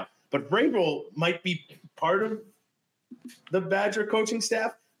coming out. But Vrabel might be part of the Badger coaching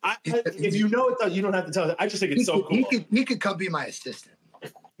staff. If you know it, you don't have to tell us. I just think it's so cool. He could come be my assistant.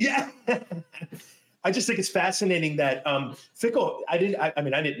 Yeah. I just think it's fascinating that Fickle, I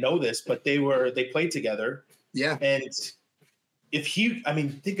didn't know this, but they played together. Yeah. And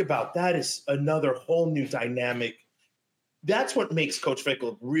think about that as another whole new dynamic. That's what makes Coach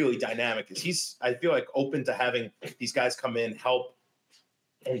Fickle really dynamic, is he's, I feel like, open to having these guys come in, help.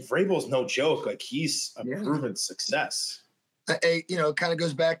 And Vrabel's no joke. Like, he's a proven success. It kind of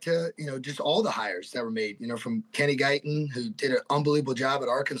goes back to, just all the hires that were made, from Kenny Guyton, who did an unbelievable job at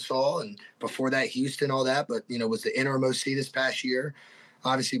Arkansas, and before that, Houston, all that, but, was the interim OC this past year.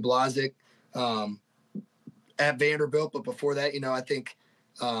 Obviously, Blazek at Vanderbilt, but before that, I think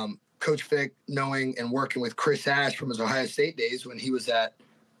Coach Fick, knowing and working with Chris Ash from his Ohio State days when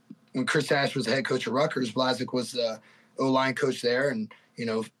Chris Ash was the head coach of Rutgers, Blazek was the O-line coach there, and,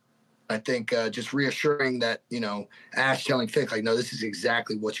 I think just reassuring that, Ash telling Fick, like, no, this is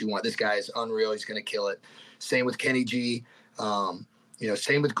exactly what you want. This guy is unreal. He's going to kill it. Same with Kenny G.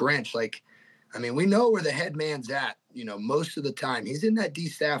 Same with Grinch. Like, I mean, we know where the head man's at, most of the time. He's in that D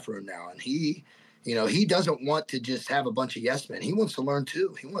staff room now. And he doesn't want to just have a bunch of yes men. He wants to learn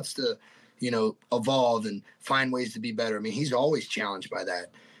too. He wants to, evolve and find ways to be better. I mean, he's always challenged by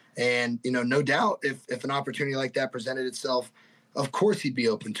that. And, no doubt if an opportunity like that presented itself, of course he'd be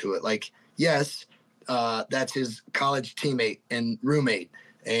open to it. Like, yes, that's his college teammate and roommate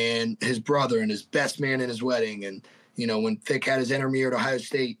and his brother and his best man in his wedding. And, when Fick had his intermediate at Ohio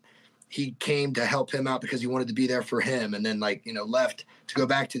State, he came to help him out because he wanted to be there for him. And then left to go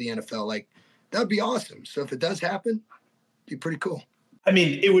back to the NFL. Like, that would be awesome. So if it does happen, it'd be pretty cool. I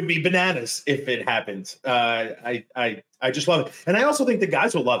mean, it would be bananas if it happens. I just love it. And I also think the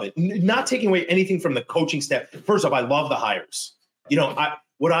guys will love it. Not taking away anything from the coaching staff. First off, I love the hires.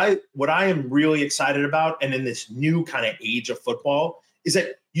 What I am really excited about, and in this new kind of age of football, is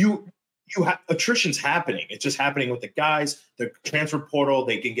that attrition's happening. It's just happening with the guys, the transfer portal.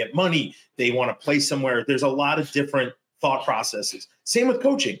 They can get money. They want to play somewhere. There's a lot of different thought processes. Same with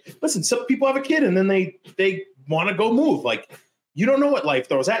coaching. Listen, some people have a kid and then they want to go move. Like, you don't know what life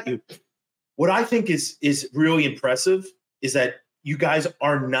throws at you. What I think is really impressive is that you guys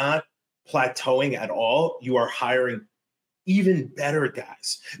are not plateauing at all. You are hiring even better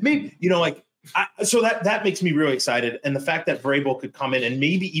guys. Maybe, so that makes me really excited. And the fact that Vrabel could come in and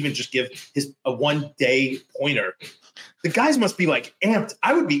maybe even just give a 1 day pointer, the guys must be like amped.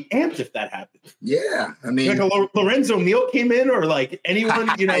 I would be amped if that happened. Yeah. I mean, like a Lorenzo Neal came in, or like anyone,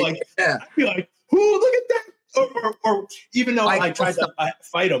 yeah. I'd be like, "Ooh, look at that." Or even though I tried to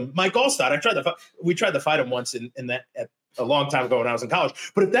fight him, Mike Allstott, we tried to fight him once in that a long time ago when I was in college.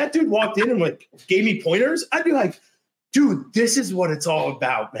 But if that dude walked in and gave me pointers, I'd be like, dude, this is what it's all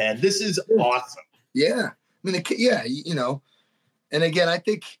about, man. This is awesome. Yeah. I mean, and again, I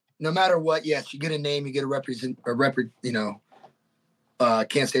think no matter what, yes, you get a name, you get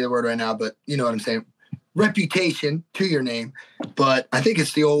can't say the word right now, but you know what I'm saying? Reputation to your name. But I think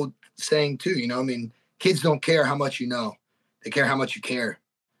it's the old saying too, kids don't care how much you know. They care how much you care.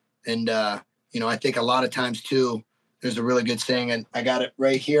 And, I think a lot of times too, there's a really good saying, and I got it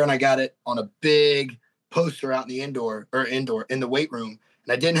right here, and I got it on a big poster out in the indoor in the weight room.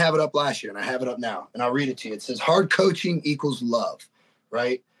 And I didn't have it up last year, and I have it up now. And I'll read it to you. It says, hard coaching equals love,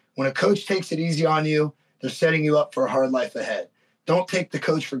 right? When a coach takes it easy on you, they're setting you up for a hard life ahead. Don't take the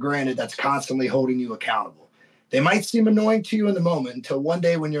coach for granted that's constantly holding you accountable. They might seem annoying to you in the moment until one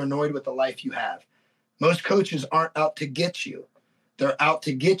day when you're annoyed with the life you have. Most coaches aren't out to get you. They're out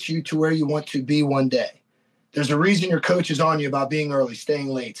to get you to where you want to be one day. There's a reason your coach is on you about being early, staying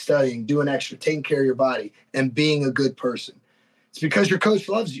late, studying, doing extra, taking care of your body, and being a good person. It's because your coach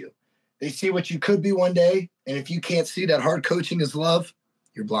loves you. They see what you could be one day, and if you can't see that hard coaching is love,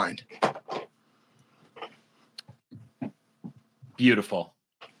 you're blind. Beautiful.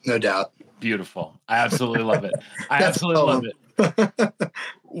 No doubt. Beautiful. I absolutely love it. I absolutely love it.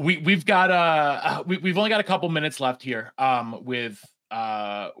 We've got we've only got a couple minutes left here with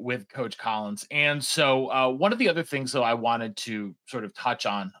Coach Collins. And so one of the other things though I wanted to sort of touch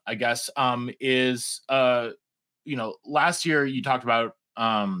on, I guess, is last year you talked about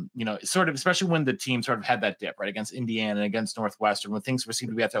sort of, especially when the team sort of had that dip, right, against Indiana and against Northwestern, when things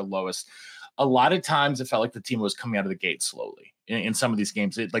seemed to be at their lowest. A lot of times it felt like the team was coming out of the gate slowly in some of these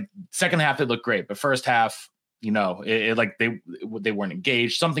games. Like second half, they looked great, but first half, like they weren't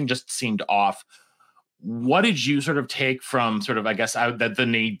engaged. Something just seemed off. What did you sort of take from sort of, I guess, the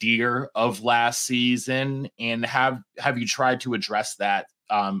nadir of last season, and have you tried to address that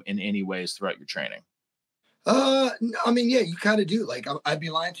in any ways throughout your training? I mean, yeah, you kind of do. Like, I'd be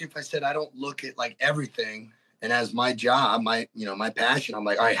lying to you if I said I don't look at like everything. And as my job, my passion, I'm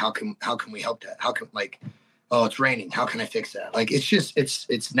like, all right, how can we help that? How can, like, oh, it's raining. How can I fix that? Like, it's just,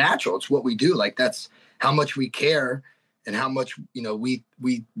 it's natural. It's what we do. Like, that's how much we care and how much,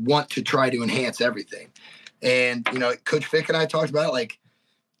 we want to try to enhance everything. And, Coach Fick and I talked about it. Like,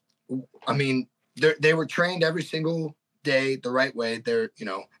 I mean, they were trained every single day the right way. They're,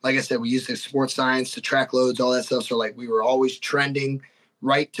 like I said, we used the sports science to track loads, all that stuff. So like, we were always trending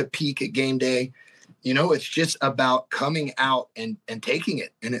right to peak at game day. It's just about coming out and taking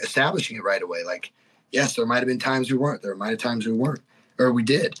it and establishing it right away. Like, yes, there might've been times we weren't, there might've times we weren't, or we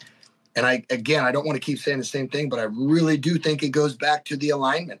did. And I don't want to keep saying the same thing, but I really do think it goes back to the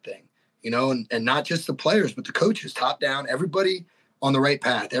alignment thing, and not just the players, but the coaches, top down, everybody on the right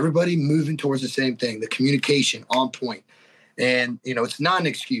path, everybody moving towards the same thing, the communication on point. And, it's not an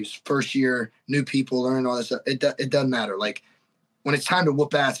excuse. First year, new people learn all this stuff. It doesn't matter. Like, when it's time to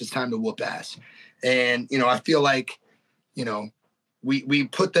whoop ass, it's time to whoop ass. And, I feel like, we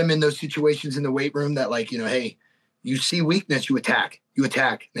put them in those situations in the weight room that like, hey, you see weakness, you attack, now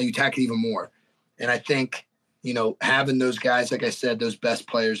you attack it even more. And I think, having those guys, like I said, those best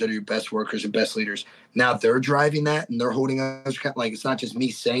players that are your best workers and best leaders, now they're driving that and they're holding us, like, it's not just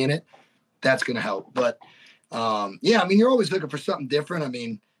me saying it, that's going to help. But you're always looking for something different. I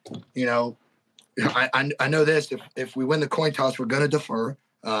mean, I know this, if we win the coin toss, we're going to defer.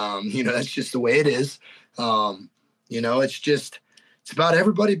 That's just the way it is. It's about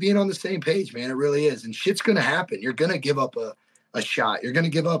everybody being on the same page, man. It really is. And shit's going to happen. You're going to give up a shot. You're going to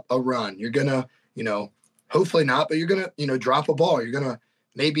give up a run. You're going to, hopefully not, but you're going to, drop a ball. You're going to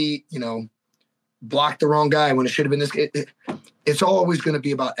maybe, block the wrong guy when it should have been this. It's always going to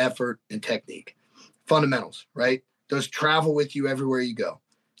be about effort and technique. Fundamentals, right? Those travel with you everywhere you go.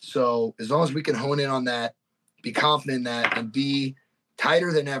 So as long as we can hone in on that, be confident in that, and be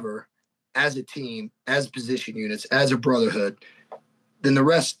tighter than ever as a team, as position units, as a brotherhood, then the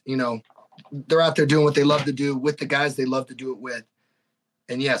rest, they're out there doing what they love to do with the guys they love to do it with.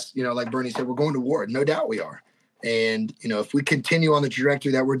 And yes, like Bernie said, we're going to war. No doubt we are. And, if we continue on the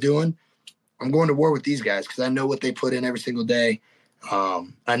trajectory that we're doing, I'm going to war with these guys because I know what they put in every single day.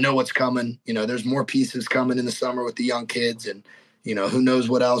 I know what's coming. There's more pieces coming in the summer with the young kids and, who knows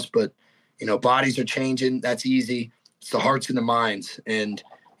what else. But, bodies are changing. That's easy. It's the hearts and the minds. And,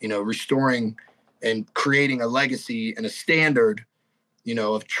 restoring and creating a legacy and a standard,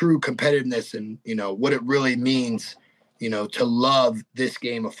 of true competitiveness and, what it really means, to love this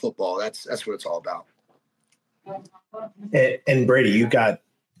game of football. That's what it's all about. And Brady,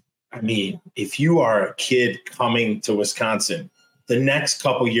 if you are a kid coming to Wisconsin, the next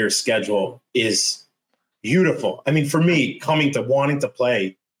couple years schedule is beautiful. I mean, for me, coming to wanting to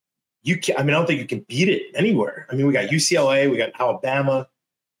play, I don't think you can beat it anywhere. I mean, we got UCLA, we got Alabama,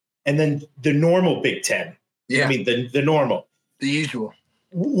 and then the normal Big Ten. Yeah. I mean, the normal, the usual.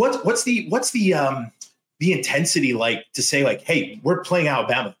 What's the intensity like to say like, hey, we're playing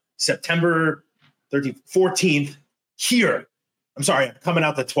Alabama September 13th, 14th here. I'm sorry, I'm coming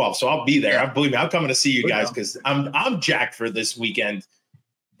out the 12th, so I'll be there. Yeah. Believe me, I'm coming to see you guys because I'm jacked for this weekend,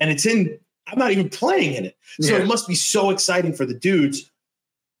 and I'm not even playing in it, so it must be so exciting for the dudes.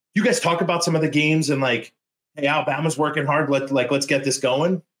 You guys talk about some of the games and like, hey, Alabama's working hard. Let's get this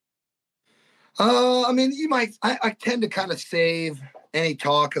going. I tend to kind of save any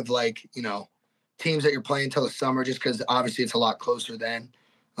talk of like, teams that you're playing until the summer, just because obviously it's a lot closer then.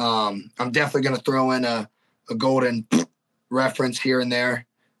 I'm definitely going to throw in a golden reference here and there,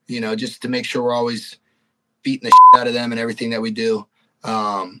 just to make sure we're always beating the shit out of them and everything that we do.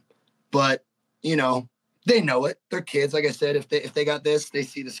 But, they know it. They're kids. Like I said, if they got this, they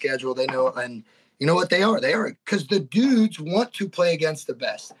see the schedule, they know it. And you know what they are? They are, because the dudes want to play against the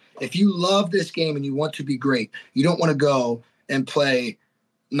best. If you love this game and you want to be great, you don't want to go and play.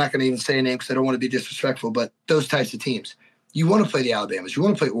 I'm not going to even say a name because I don't want to be disrespectful, but those types of teams. You want to play the Alabamas. You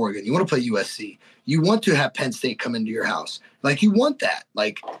want to play Oregon. You want to play USC. You want to have Penn State come into your house. Like, you want that.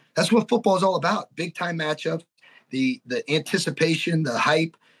 Like, that's what football is all about. Big time matchups, the anticipation, the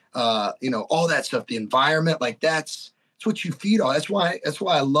hype, all that stuff, the environment. Like, that's what you feed on. That's why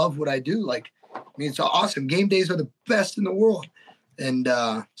I love what I do. Like, it's awesome. Game days are the best in the world. And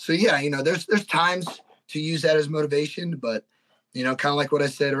there's times to use that as motivation, but kind of like what I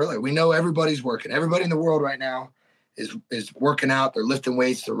said earlier, we know everybody's working. Everybody in the world right now is working out. They're lifting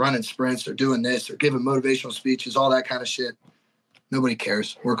weights. They're running sprints. They're doing this. They're giving motivational speeches, all that kind of shit. Nobody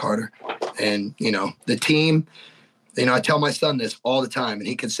cares. Work harder. And, the team, I tell my son this all the time, and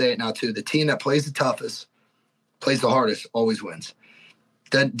he can say it now too. The team that plays the toughest, plays the hardest, always wins.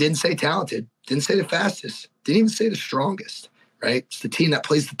 That didn't say talented, didn't say the fastest, didn't even say the strongest, right? It's the team that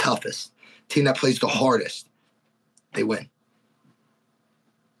plays the toughest, team that plays the hardest. They win.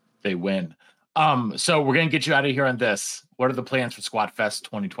 They win. So we're going to get you out of here on this. What are the plans for Squat Fest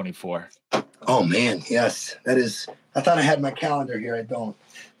 2024? Oh man, yes, that is. I thought I had my calendar here. I don't,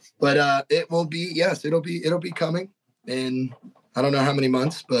 but it will be. Yes, it'll be coming in. I don't know how many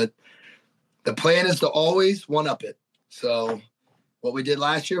months, but the plan is to always one up it. So what we did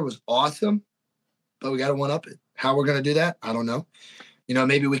last year was awesome, but we got to one up it. How we're going to do that, I don't know.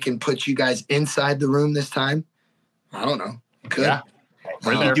 Maybe we can put you guys inside the room this time. I don't know. Could. Yeah.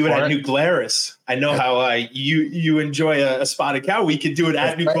 We could do it at New Glarus. I know how you enjoy a spotted cow. We could do it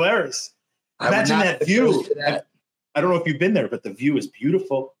at New Glarus. Imagine that view. I don't know if you've been there, but the view is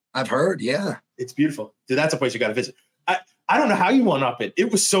beautiful. I've heard, yeah. It's beautiful. Dude, that's a place you got to visit. I don't know how you won up it.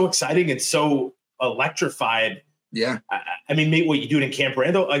 It was so exciting and so electrified. Yeah. I mean, maybe what you do in Camp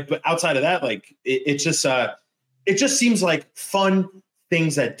Randall, but outside of that, it's just it just seems like fun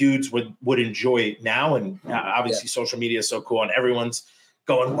things that dudes would enjoy now. And obviously social media is so cool and everyone's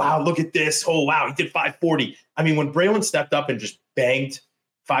going, wow, look at this. Oh, wow, he did 540. I mean, when Braylon stepped up and just banged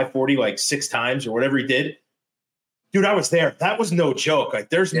 540 like 6 times or whatever he did, dude, I was there. That was no joke. Like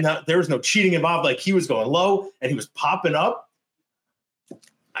there was no cheating involved. Like he was going low and he was popping up.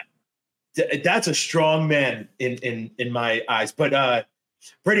 That's a strong man in my eyes. But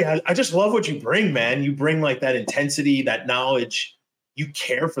Brady, I just love what you bring, man. You bring like that intensity, that knowledge. You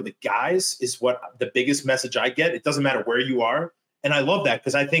care for the guys is what the biggest message I get. It doesn't matter where you are. And I love that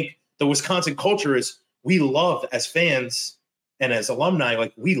because I think the Wisconsin culture is we love as fans and as alumni,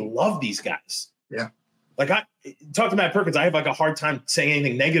 like we love these guys. Yeah. Like I talk to Matt Perkins. I have like a hard time saying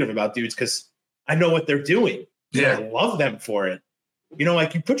anything negative about dudes because I know what they're doing. Yeah. I love them for it. You know,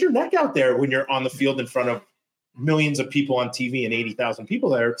 like you put your neck out there when you're on the field in front of millions of people on TV and 80,000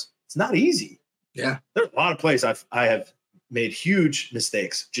 people there. It's not easy. Yeah. There's a lot of plays I have made huge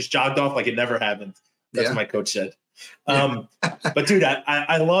mistakes, just jogged off like it never happened. That's what my coach said. But dude,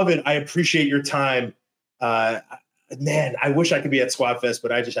 I love it. I appreciate your time. Man, I wish I could be at Squad Fest,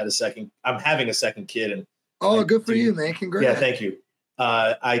 but I just had I'm having a second kid. And good for you, man. Congrats. Yeah, thank you.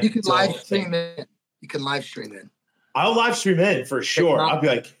 You can live stream it. You can live stream it. I'll live stream in for sure. I'll be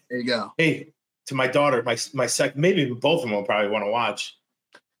like, there you go. Hey, to my daughter, my second, maybe both of them will probably want to watch.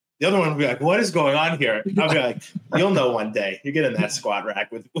 The other one will be like, what is going on here? I'll be like, you'll know one day. You get in that squat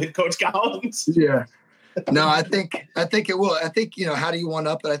rack with Coach Collins. Yeah. No, I think it will. I think, how do you one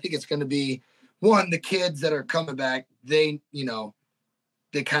up it? I think it's going to be one, the kids that are coming back, they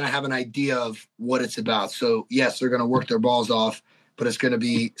kind of have an idea of what it's about. So yes, they're going to work their balls off, but it's going to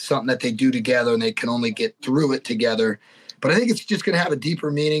be something that they do together and they can only get through it together. But I think it's just going to have a deeper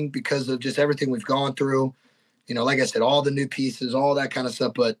meaning because of just everything we've gone through, like I said, all the new pieces, all that kind of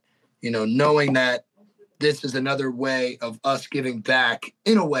stuff. But, knowing that this is another way of us giving back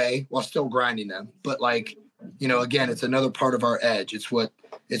in a way while still grinding them. But again, it's another part of our edge. It's what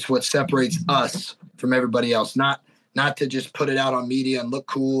separates us from everybody else. Not to just put it out on media and look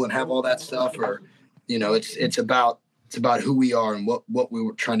cool and have all that stuff or, it's about who we are and what we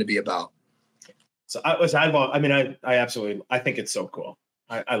were trying to be about. So I absolutely, I think it's so cool.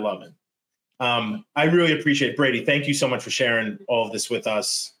 I love it. I really appreciate it. Brady. Thank you so much for sharing all of this with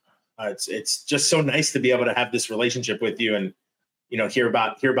us. It's just so nice to be able to have this relationship with you and, hear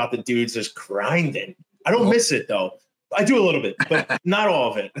about the dudes just grinding. I don't miss it though. I do a little bit, but not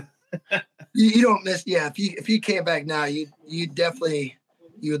all of it. You don't miss. Yeah. If you came back now, you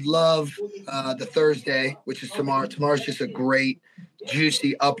would love the Thursday, which is tomorrow. Tomorrow's just a great,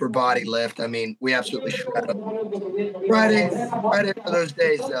 juicy upper body lift. I mean, we absolutely shred them. Friday for those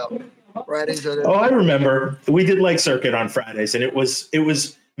days though. Fridays are. I remember we did leg circuit on Fridays, and it was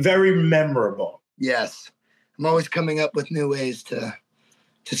very memorable. Yes, I'm always coming up with new ways to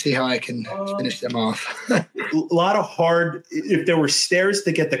see how I can finish them off. A lot of hard. If there were stairs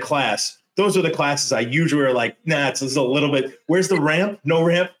to get to class, those are the classes I usually are like, nah, it's a little bit. Where's the ramp? No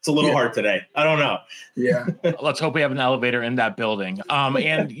ramp. It's a little hard today. I don't know. Yeah. Let's hope we have an elevator in that building.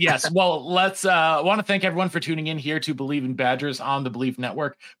 And yes, well, let's want to thank everyone for tuning in here to Believe in Badgers on the Believe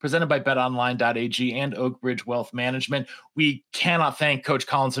Network, presented by betonline.ag and Oak Ridge Wealth Management. We cannot thank Coach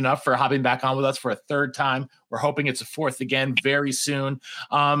Collins enough for hopping back on with us for a third time. We're hoping it's a fourth again very soon.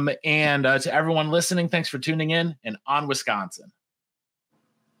 And to everyone listening, thanks for tuning in, and on Wisconsin.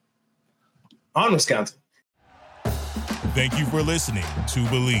 On Wisconsin. Thank you for listening to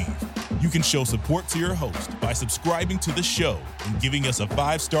Believe. You can show support to your host by subscribing to the show and giving us a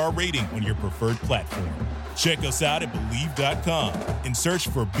 5-star rating on your preferred platform. Check us out at Believe.com and search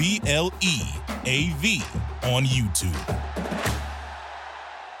for BLEAV on YouTube.